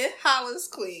time in Hollis,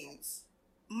 Queens.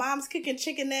 Mom's cooking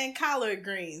chicken and collard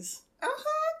greens.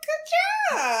 Uh-huh. Good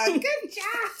job. Good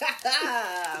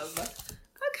job.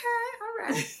 Okay. All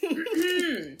right.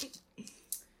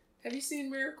 Have you seen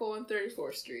Miracle on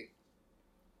 34th Street?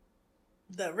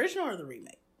 The original or the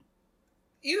remake?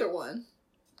 Either one.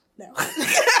 No.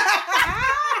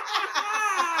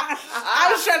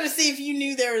 I was trying to see if you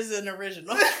knew there was an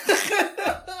original.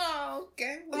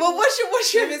 Okay. Well, what's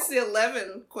your Maybe it's the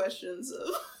 11 questions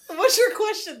of... What's your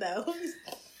question though?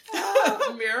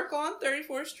 Miracle on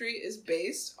 34th Street is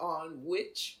based on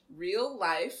which real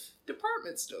life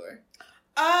department store?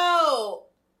 Oh,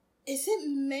 is it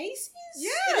Macy's?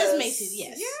 Yes. It is Macy's,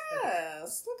 yes.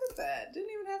 Yes. Look at that. Didn't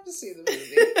even have to see the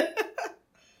movie.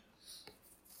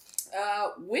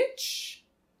 Which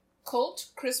cult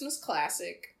Christmas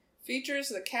classic features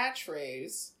the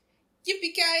catchphrase,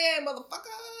 "Yippee-ki-yay,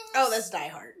 motherfuckers"? Oh, that's Die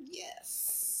Hard.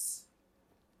 Yes.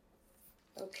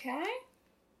 Okay.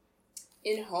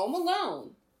 In Home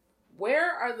Alone,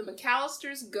 where are the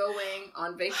McAllisters going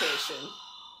on vacation?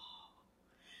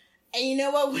 And you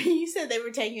know what? When you said they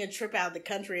were taking a trip out of the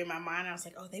country, in my mind, I was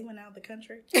like, oh, they went out of the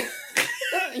country?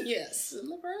 Yes. In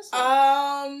the first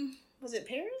was it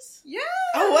Paris? Yes.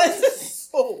 Oh, was it?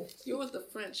 Oh. You're what the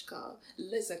French call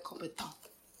les incompetents.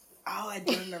 Oh, I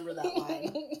do remember that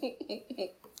line.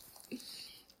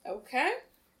 Okay.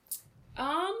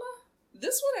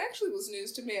 This one actually was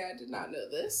news to me. I did not know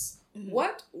this. Mm-hmm.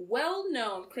 What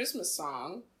well-known Christmas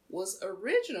song was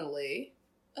originally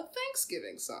a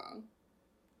Thanksgiving song?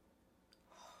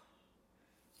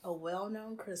 A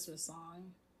well-known Christmas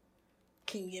song.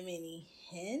 Can you give me any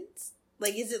hints?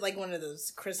 Like, is it like one of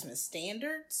those Christmas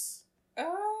standards?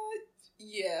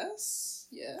 Yes.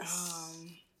 Yes.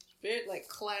 Very, like,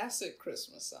 classic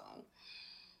Christmas song.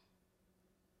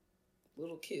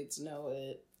 Little kids know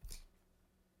it.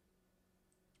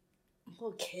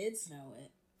 Little kids know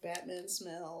it. Batman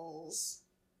Smells.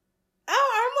 Oh,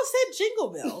 I almost said Jingle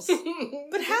Bells.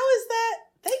 But how is that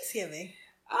Thanksgiving?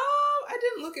 I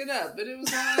didn't look it up, but it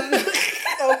was on...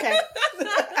 Okay.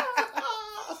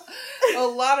 A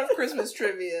lot of Christmas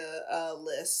trivia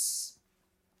lists.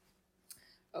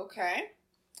 Okay.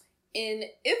 In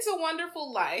It's a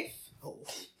Wonderful Life,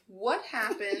 what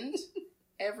happened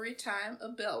every time a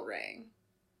bell rang?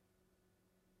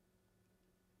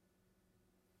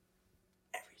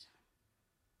 Every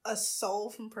time. A soul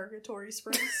from Purgatory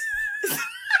Springs? Is that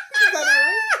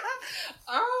right?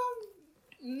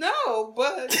 No,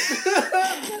 but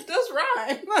that does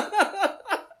rhyme.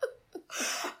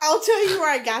 I'll tell you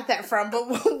where I got that from, but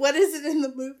what is it in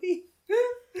the movie?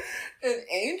 An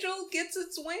angel gets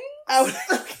its wings? Oh,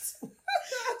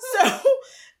 so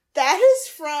that is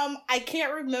from, I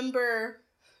can't remember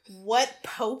what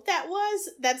pope that was.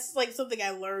 That's like something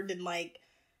I learned in like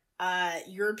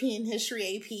European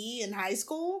history AP in high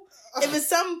school. It was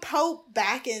some pope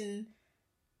back in,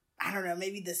 I don't know,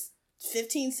 maybe the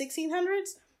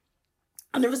 1600s.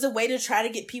 And there was a way to try to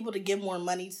get people to give more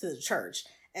money to the church.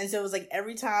 And so it was like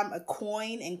every time a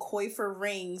coin and coifer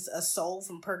rings, a soul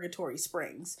from Purgatory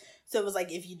Springs. So it was like,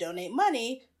 if you donate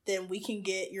money, then we can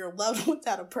get your loved ones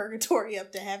out of purgatory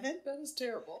up to heaven. That is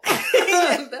terrible.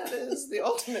 That is the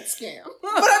ultimate scam.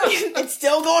 But I mean, it's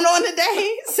still going on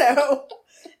today. So,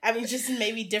 I mean, just in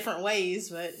maybe different ways,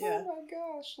 but yeah. Oh my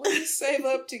gosh. Let me save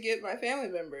up to get my family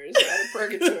members out of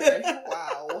purgatory.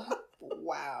 Wow.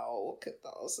 Wow.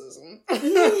 Catholicism.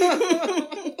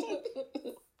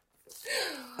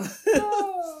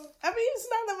 I mean, it's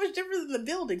not that much different than the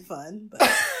building fund, but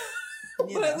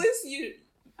but at least you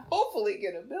hopefully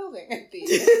get a building at the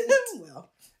end.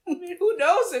 Well, I mean, who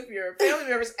knows if your family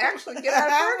members actually get out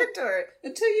of purgatory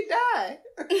until you die.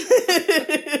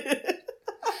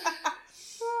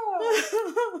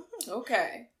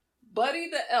 Okay. Buddy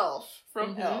the Elf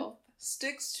from Elf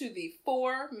sticks to the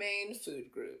 4 main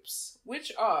food groups,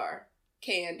 which are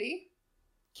candy,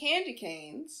 candy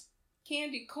canes,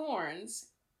 candy corns,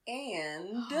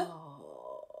 and...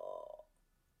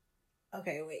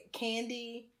 Okay, wait.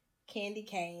 Candy, candy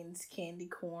canes, candy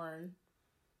corn.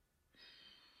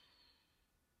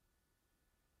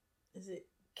 Is it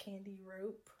candy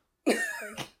rope?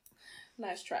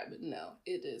 Nice try, but no.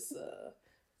 It is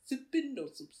sipping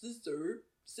on some scissor.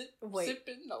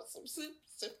 Sipping on some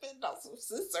sipping on some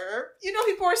scissor. You know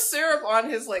he pours syrup on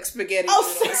his like spaghetti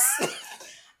noodles. I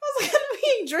was like,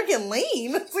 he ain't drinking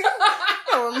lean. It's like, I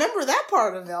don't remember that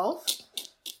part of Elf.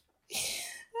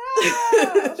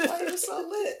 Why you're so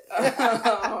lit?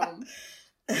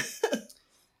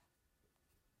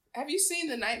 Have you seen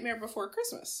The Nightmare Before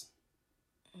Christmas?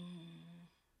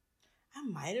 I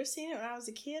might have seen it when I was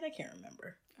a kid. I can't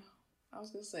remember. I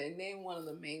was going to say, name one of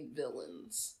the main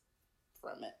villains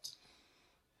from it.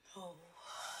 Oh.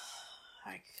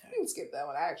 You can skip that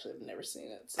one. I actually have never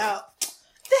seen it. So. Oh.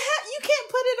 You can't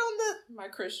put it on the... My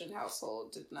Christian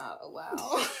household did not allow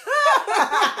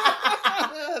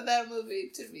that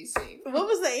movie to be seen. What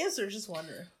was the answer? Just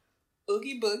wondering.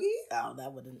 Oogie Boogie? Oh,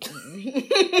 that wouldn't...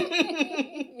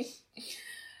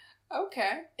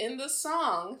 Okay. In the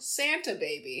song Santa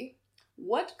Baby,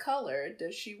 what color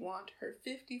does she want her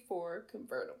 54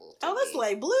 convertible to that's be?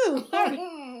 like blue.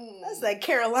 That's like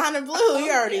Carolina blue.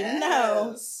 You already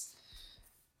know.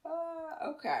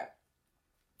 Okay.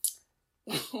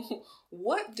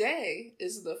 What day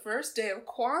is the first day of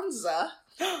Kwanzaa,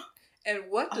 and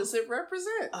what does it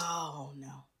represent? Oh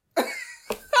no.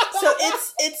 So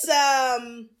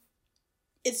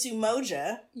it's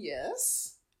Umoja.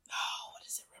 Yes. Oh, what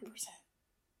does it represent?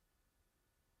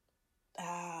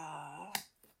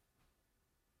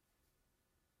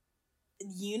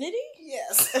 Unity?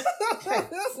 Yes.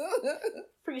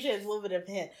 Pretty sure it's a little bit of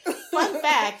a hint. Fun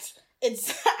fact,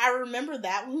 I remember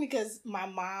that one because my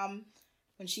mom,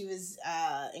 when she was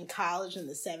in college in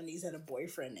the 70s, had a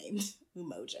boyfriend named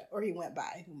Umoja, or he went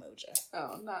by Umoja.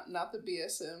 Oh, not the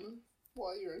BSM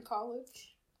while you're in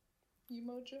college?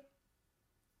 Umoja?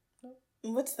 No?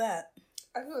 What's that?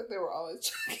 I feel like they were always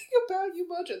talking about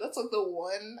Umoja. That's like the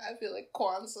one, I feel like,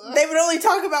 Kwanzaa. They would only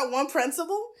talk about one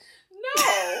principle?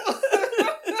 No!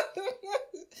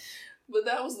 But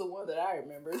that was the one that I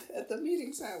remembered at the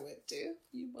meetings I went to.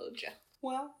 Umoja.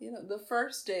 Well, the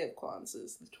first day of Kwanzaa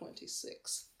is the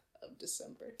 26th of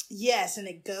December. Yes, and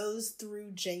it goes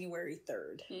through January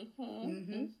 3rd. Mm-hmm.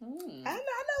 Mm-hmm. I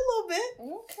know a little bit.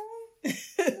 Okay.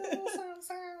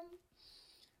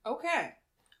 Okay.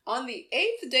 On the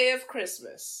 8th day of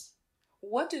Christmas,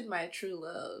 what did my true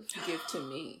love give to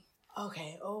me?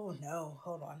 Okay. Oh, no.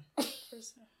 Hold on.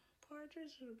 First,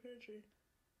 partridge in a pear tree.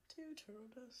 2 turtle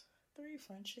doves. 3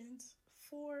 French hens.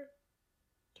 4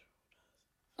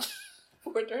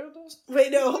 4 turtle doves?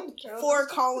 Wait, no. 4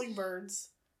 calling birds.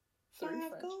 3 5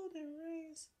 French. golden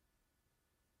rings.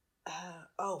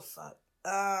 Oh, fuck.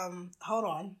 Hold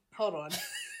on.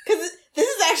 Because this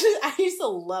is actually, I used to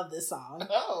love this song.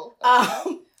 Oh.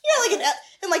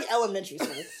 Like in elementary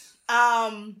school.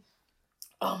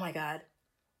 Oh my God.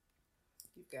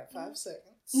 You've got 5 seconds.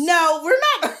 No, we're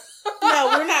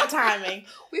not timing.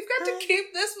 We've got to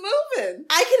keep this moving.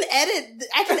 I can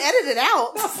edit it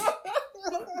out.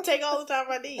 Take all the time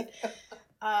I need.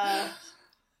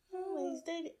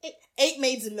 Eight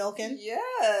maids and milking.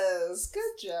 Yes,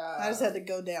 good job. I just had to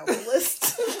go down the list.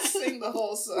 Sing the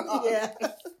whole song. Yeah.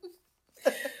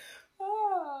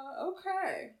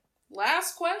 Okay.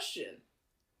 Last question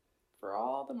for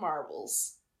all the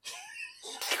marbles.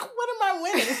 What am I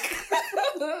winning?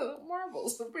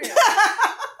 Marbles, apparently.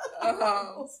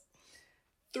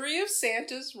 3 of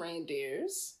Santa's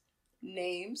reindeers'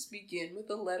 names begin with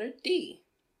the letter D.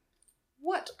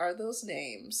 What are those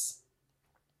names?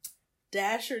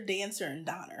 Dasher, Dancer, and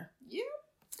Donner. Yeah,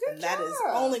 good and job. That is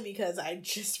only because I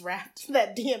just rapped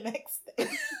that DMX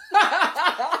thing.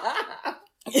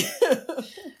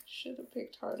 Should have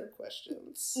picked harder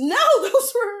questions. No,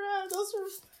 those were. I feel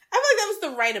like that was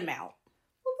the right amount.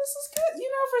 Well, this is good.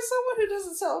 For someone who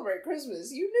doesn't celebrate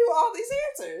Christmas, you knew all these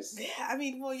answers. Yeah, I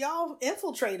mean, well, y'all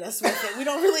infiltrate us with it. We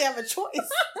don't really have a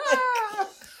choice.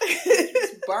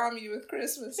 Just bomb you with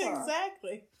Christmas, huh?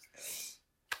 Exactly.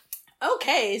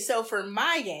 Okay, so for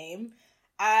my game,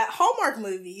 Hallmark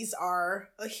movies are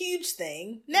a huge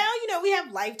thing. Now, we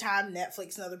have Lifetime,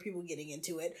 Netflix, and other people getting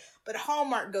into it, but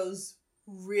Hallmark goes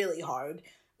really hard,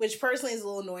 which personally is a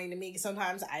little annoying to me because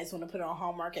sometimes I just want to put it on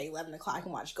Hallmark at 11 o'clock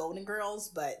and watch Golden Girls,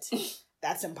 but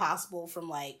that's impossible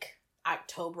from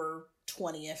October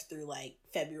 20th through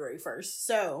February 1st.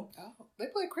 So, they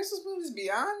play Christmas movies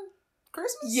beyond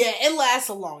Christmas? Yeah, it lasts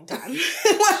a long time.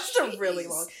 It lasts a really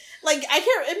long. I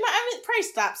can't. It probably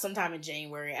stops sometime in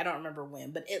January. I don't remember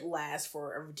when, but it lasts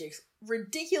for a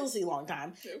ridiculously long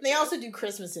time. Okay. They also do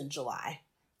Christmas in July.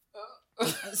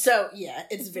 So yeah,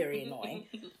 it's very annoying.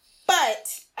 But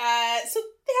so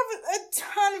they have a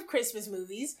ton of Christmas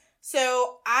movies.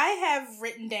 So I have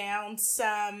written down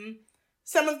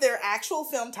some of their actual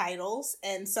film titles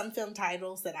and some film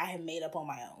titles that I have made up on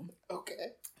my own.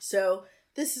 Okay. So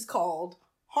this is called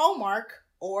Hallmark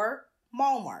or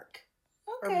Malmark.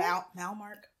 Okay. Or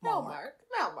Malmark. Malmark.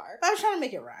 I was trying to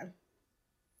make it rhyme.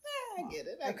 I get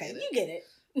it. I get it. You get it.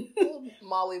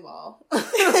 Molly Mall.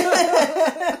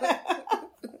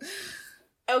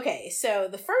 Okay, so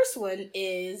the first one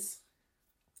is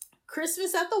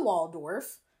Christmas at the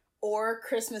Waldorf or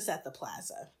Christmas at the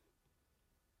Plaza.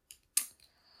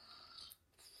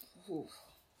 Ooh.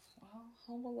 Well,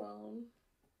 Home Alone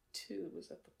 2 was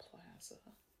at the Plaza.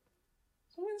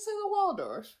 So I'm going to say the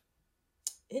Waldorf.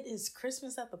 It is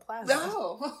Christmas at the Plaza.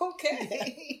 Oh,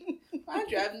 okay. Mind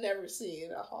you, I've never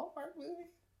seen a Hallmark movie.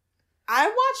 I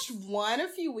watched one a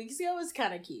few weeks ago. It was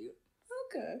kind of cute.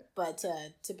 Okay. But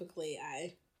typically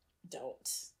I don't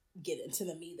get into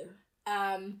them either.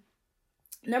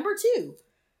 Number 2,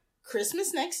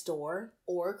 Christmas Next Door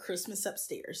or Christmas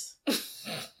Upstairs.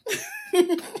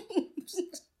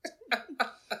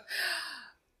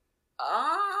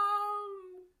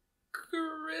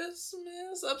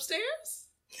 Christmas Upstairs?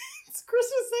 It's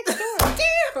Christmas Next Door.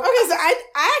 Damn. Okay, so I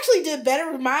actually did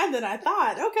better with mine than I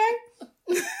thought. Okay.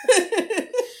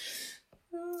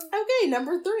 Okay,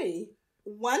 number 3,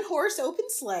 One Horse Open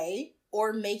Sleigh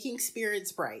or Making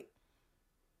Spirits Bright.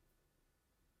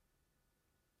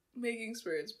 Making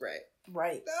Spirits Bright.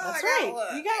 Right. Oh, That's I got right.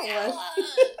 one. You got one.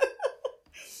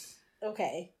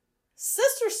 Okay.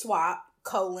 Sister Swap,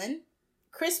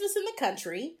 Christmas in the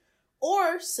Country,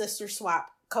 or Sister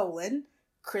Swap,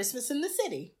 Christmas in the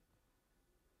City.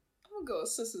 I'm going to go with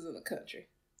Sisters in the Country.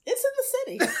 It's in the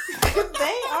city.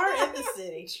 They are in the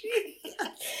city.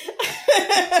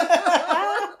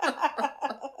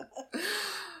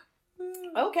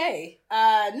 Okay.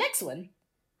 Next one.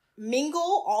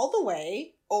 Mingle All the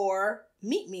Way or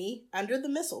Meet Me Under the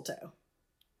Mistletoe.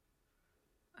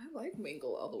 I like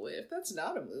Mingle All the Way. If that's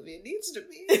not a movie, it needs to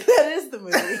be. That is the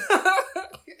movie.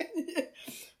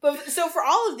 But so for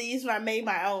all of these, when I made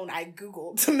my own, I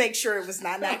Googled to make sure it was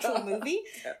not an actual movie.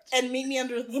 Gotcha. And Meet Me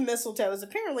Under the Mistletoe is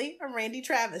apparently a Randy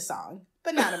Travis song,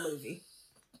 but not a movie.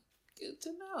 Good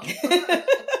to know.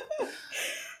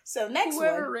 So next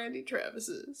Whoever one, Randy Travis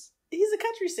is. he's a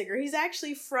country singer. He's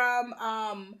actually from,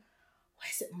 what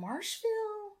is it,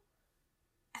 Marshville?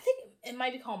 I think it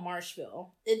might be called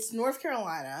Marshville. It's North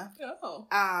Carolina, Oh.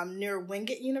 near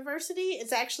Wingate University.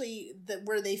 It's actually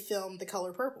where they filmed The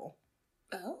Color Purple.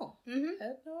 Oh. Mm-hmm. I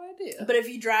had no idea. But if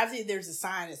you drive through, there's a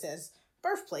sign that says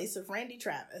birthplace of Randy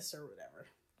Travis or whatever.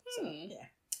 So, yeah.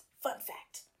 Fun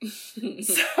fact.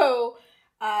 So,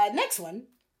 next one.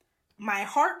 My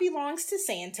Heart Belongs to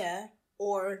Santa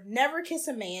or Never Kiss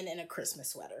a Man in a Christmas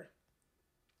Sweater.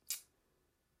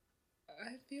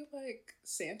 I feel like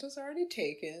Santa's already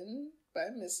taken by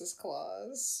Mrs.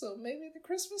 Claus, so maybe the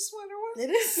Christmas sweater one?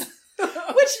 It is.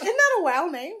 Which, isn't that a wow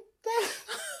name?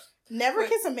 Never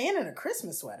Kiss a Man in a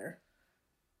Christmas Sweater.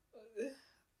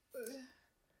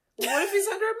 What if he's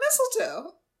under a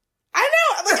mistletoe? I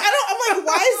know. Like, I'm like,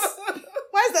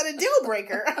 why is that a deal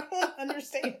breaker? I don't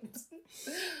understand.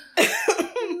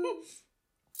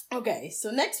 Okay,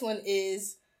 so next one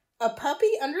is A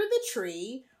Puppy Under the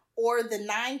Tree or The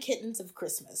 9 Kittens of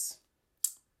Christmas.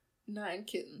 9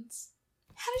 Kittens.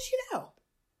 How did you know?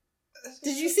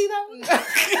 Did you see that one?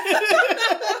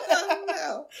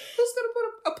 No. Who's gonna put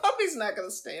a puppy's not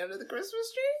gonna stay under the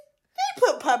Christmas tree? They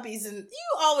put puppies in.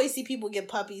 You always see people get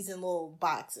puppies in little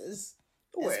boxes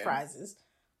as Where? prizes.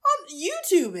 On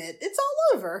YouTube, it's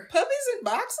all over. Puppies in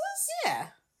boxes? Yeah.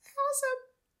 How's that?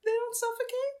 They don't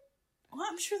suffocate? Well,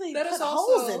 I'm sure they That put is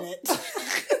holes also- in it.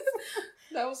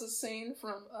 That was a scene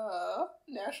from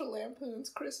National Lampoon's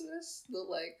Christmas. The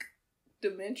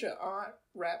dementia aunt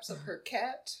wraps up her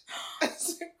cat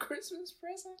as a Christmas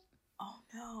present. Oh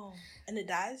no! And it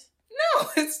dies. No,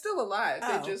 it's still alive.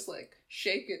 Oh. They just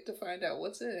shake it to find out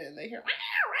what's in it, and they hear.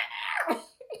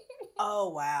 Oh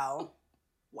wow,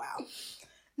 wow.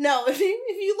 No, if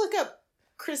you look up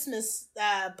Christmas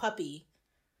puppy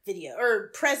video or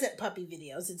present puppy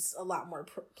videos, it's a lot more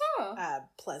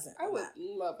pleasant. I than would that.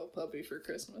 love a puppy for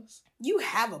Christmas. You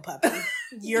have a puppy.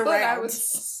 You're But right. I would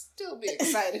still be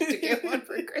excited to get one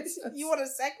for Christmas. You want a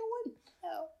second one?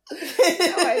 No,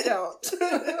 I don't.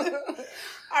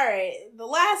 All right, the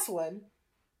last one.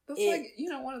 That's one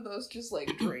of those just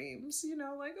dreams,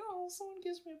 oh, someone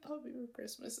gives me a puppy for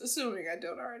Christmas, assuming I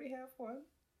don't already have one.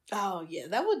 Oh yeah,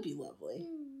 that would be lovely.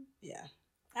 Yeah,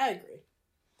 I agree.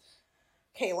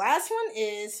 Okay, last one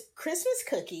is Christmas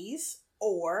cookies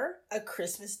or a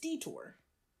Christmas detour.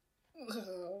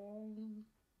 I'll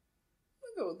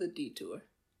go with the detour.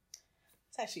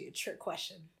 It's actually a trick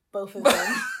question. Both of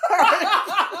them.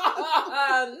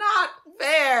 Not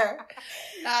fair.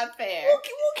 Not fair. We'll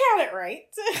count it right.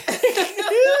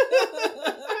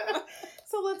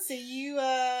 So let's see.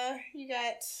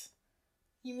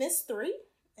 You missed 3,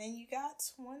 and you got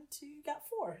 1, 2, you got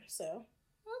 4. So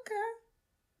Okay.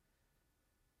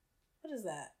 What is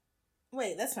that?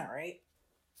 Wait, that's not right.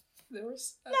 There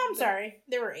was. No, I'm sorry.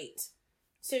 There were 8.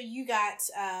 So you got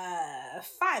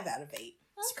 5 out of 8.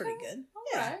 That's pretty good.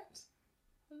 All right.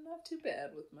 Not too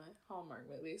bad with my Hallmark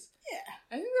movies. Yeah.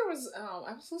 I think there was,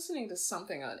 I was listening to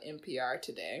something on NPR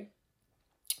today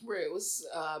where it was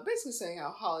basically saying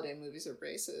how holiday movies are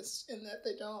racist and that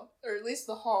they don't, or at least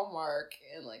the Hallmark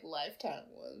and like Lifetime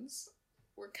ones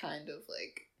were kind of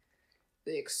like,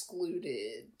 they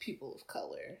excluded people of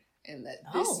color. And that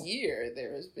this year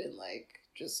there has been like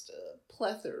just a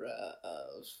plethora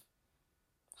of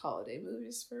holiday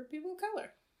movies for people of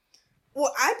color.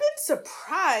 Well, I've been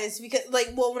surprised because,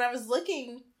 when I was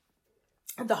looking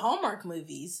at the Hallmark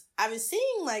movies, I was seeing,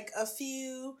 a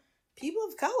few people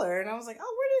of color, and I was like,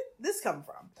 oh, where did this come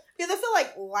from? Because I feel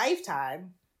like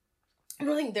Lifetime, I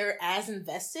don't think they're as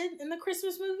invested in the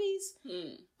Christmas movies,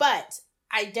 but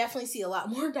I definitely see a lot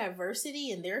more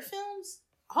diversity in their films.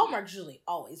 Hallmark's usually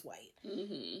always white.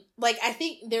 Mm-hmm. I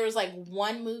think there was,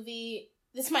 one movie,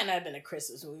 this might not have been a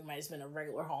Christmas movie, it might have been a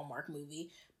regular Hallmark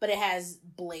movie, but it has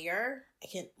Blair,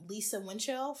 Lisa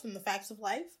Winchell from The Facts of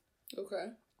Life. Okay.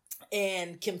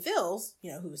 And Kim Phills,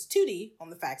 who was Tootie on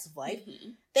The Facts of Life. Mm-hmm.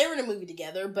 They were in a movie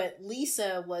together, but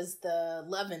Lisa was the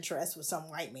love interest with some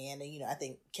white man, and, I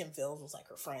think Kim Phills was,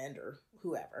 her friend or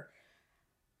whoever.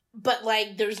 But,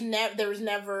 there was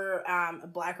never a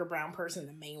black or brown person in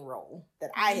the main role that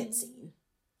I had seen.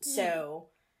 So,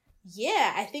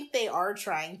 yeah, I think they are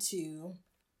trying to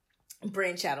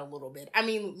branch out a little bit. I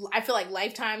mean, I feel like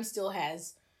Lifetime still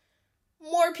has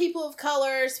more people of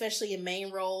color, especially in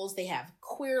main roles. They have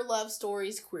queer love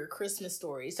stories, queer Christmas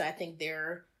stories. So I think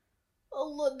they're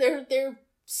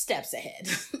steps ahead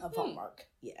of Hallmark.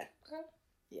 Yeah. Okay.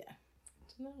 Yeah.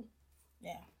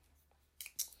 Yeah.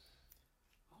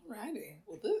 Alrighty.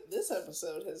 Well, this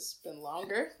episode has been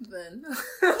longer than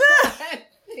I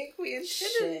think we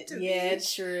intended it to be. Yeah, it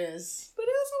sure is. But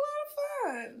it was a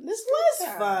lot of fun. This was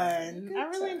fun. I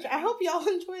really I hope y'all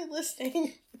enjoy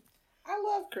listening. I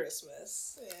love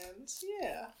Christmas, and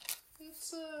yeah,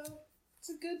 it's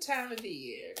a good time of the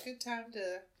year. Good time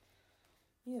to,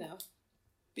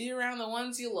 be around the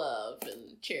ones you love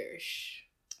and cherish,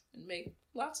 and make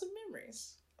lots of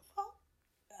memories.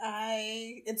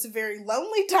 It's a very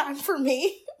lonely time for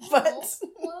me, but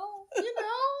well,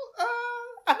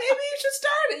 maybe you should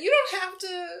start it. You don't have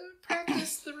to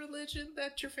practice the religion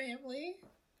that your family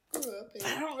grew up in.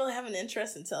 I don't really have an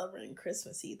interest in celebrating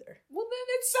Christmas either. Well, then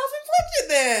it's self-inflicted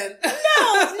then.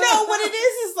 No, what it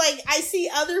is I see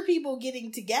other people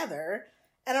getting together,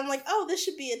 and I'm like, oh, this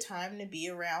should be a time to be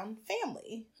around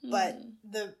family. But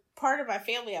the part of my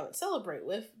family I would celebrate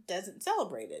with doesn't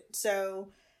celebrate it. So,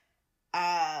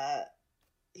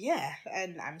 yeah,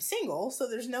 and I'm single, so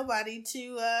there's nobody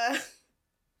to,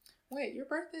 Wait, your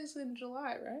birthday's in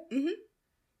July, right? Mm-hmm.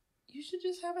 You should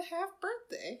just have a half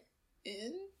birthday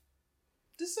in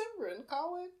December and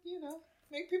call it,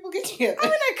 make people get together. I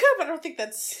mean, I could, but I don't think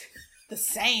that's the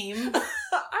same. I'm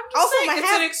just saying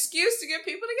it's an excuse to get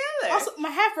people together. Also, my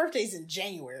half birthday's in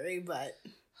January, but...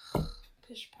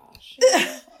 Pish posh.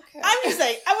 Okay. I'm just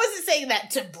saying, I wasn't saying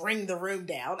that to bring the room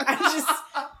down.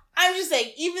 I'm just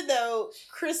saying, even though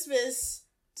Christmas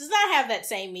does not have that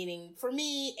same meaning for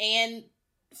me, and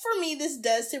for me, this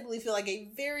does typically feel like a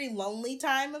very lonely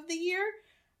time of the year,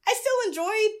 I still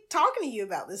enjoy talking to you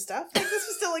about this stuff. This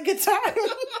was still a good time.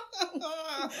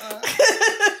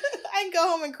 I can go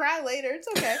home and cry later. It's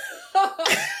okay.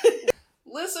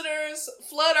 Listeners,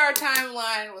 flood our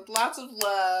timeline with lots of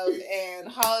love and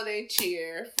holiday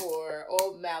cheer for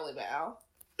old Malibal.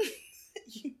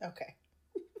 Okay.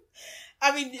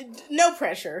 I mean, no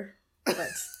pressure, but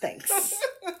thanks.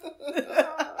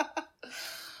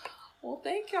 Well,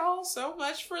 thank y'all so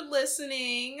much for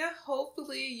listening.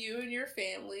 Hopefully you and your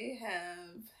family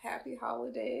have happy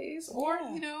holidays. Or,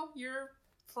 your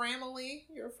family,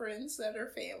 your friends that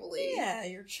are family. Yeah,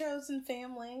 your chosen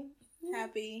family.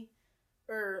 Happy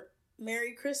or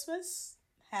Merry Christmas.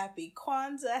 Happy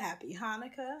Kwanzaa. Happy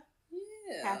Hanukkah.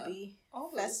 Yeah. Happy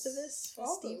Festivus.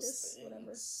 Festivus.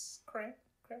 Whatever.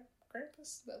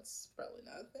 Krampus? That's probably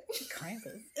not a thing.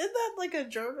 Krampus? Isn't that like a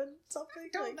German something? I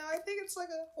don't know. I think it's like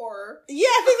a horror. Yeah,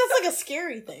 I think that's like a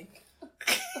scary thing.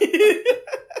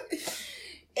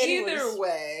 Either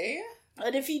way.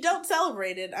 And if you don't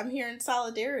celebrate it, I'm here in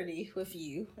solidarity with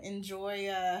you.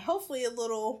 Enjoy, hopefully, a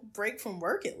little break from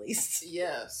work at least.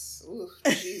 Yes. Ooh,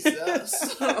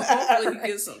 Jesus. Hopefully you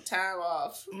get some time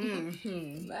off.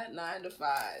 Mm-hmm. That 9 to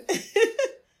 5.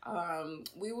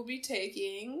 We will be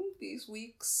taking these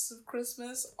weeks of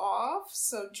Christmas off,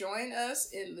 so join us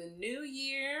in the new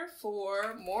year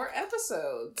for more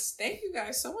episodes. Thank you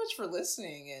guys so much for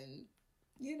listening and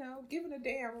giving a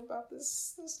damn about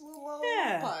this little old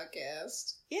Yeah.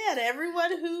 podcast. Yeah, to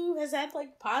everyone who has had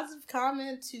like positive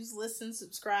comments, who's listened,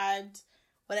 subscribed,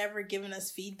 whatever, given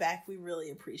us feedback, we really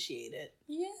appreciate it.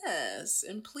 Yes,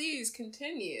 and please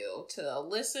continue to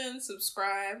listen,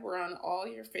 subscribe. We're on all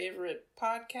your favorite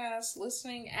podcast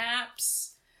listening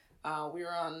apps.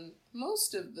 We're on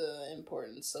most of the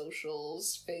important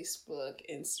socials: Facebook,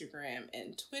 Instagram,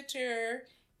 and Twitter.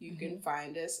 You can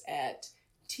find us at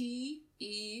TEWWTV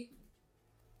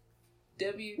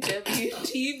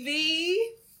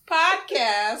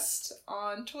Podcast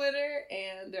on Twitter,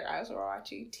 and Their Eyes Are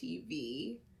Watching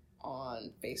TV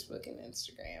on Facebook and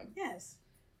Instagram. Yes.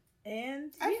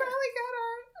 And I finally got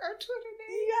our Twitter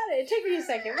name. you got it. It took me a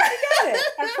second, but you got it.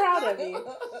 I'm proud of you.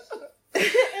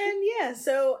 And yeah,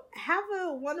 so have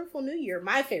a wonderful New Year.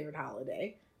 My favorite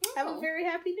holiday. Have a very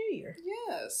happy New Year.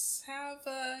 Yes. Have,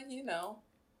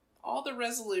 all the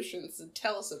resolutions and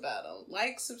tell us about them.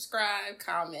 Like, subscribe,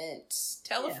 comment,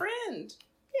 tell a friend.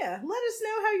 Yeah, let us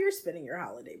know how you're spending your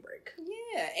holiday break.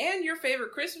 Yeah, and your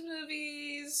favorite Christmas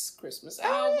movies, Christmas yeah.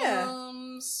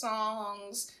 albums,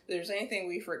 songs. If there's anything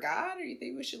we forgot or you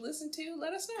think we should listen to,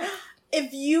 let us know.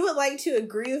 If you would like to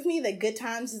agree with me that Good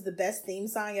Times is the best theme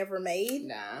song ever made,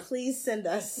 please send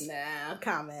us a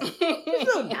comment.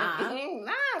 No,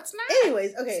 nah, it's not.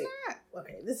 Anyways, okay. It's not.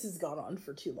 Okay, this has gone on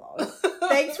for too long.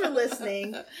 Thanks for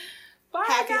listening. Bye,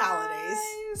 Happy guys.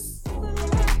 holidays.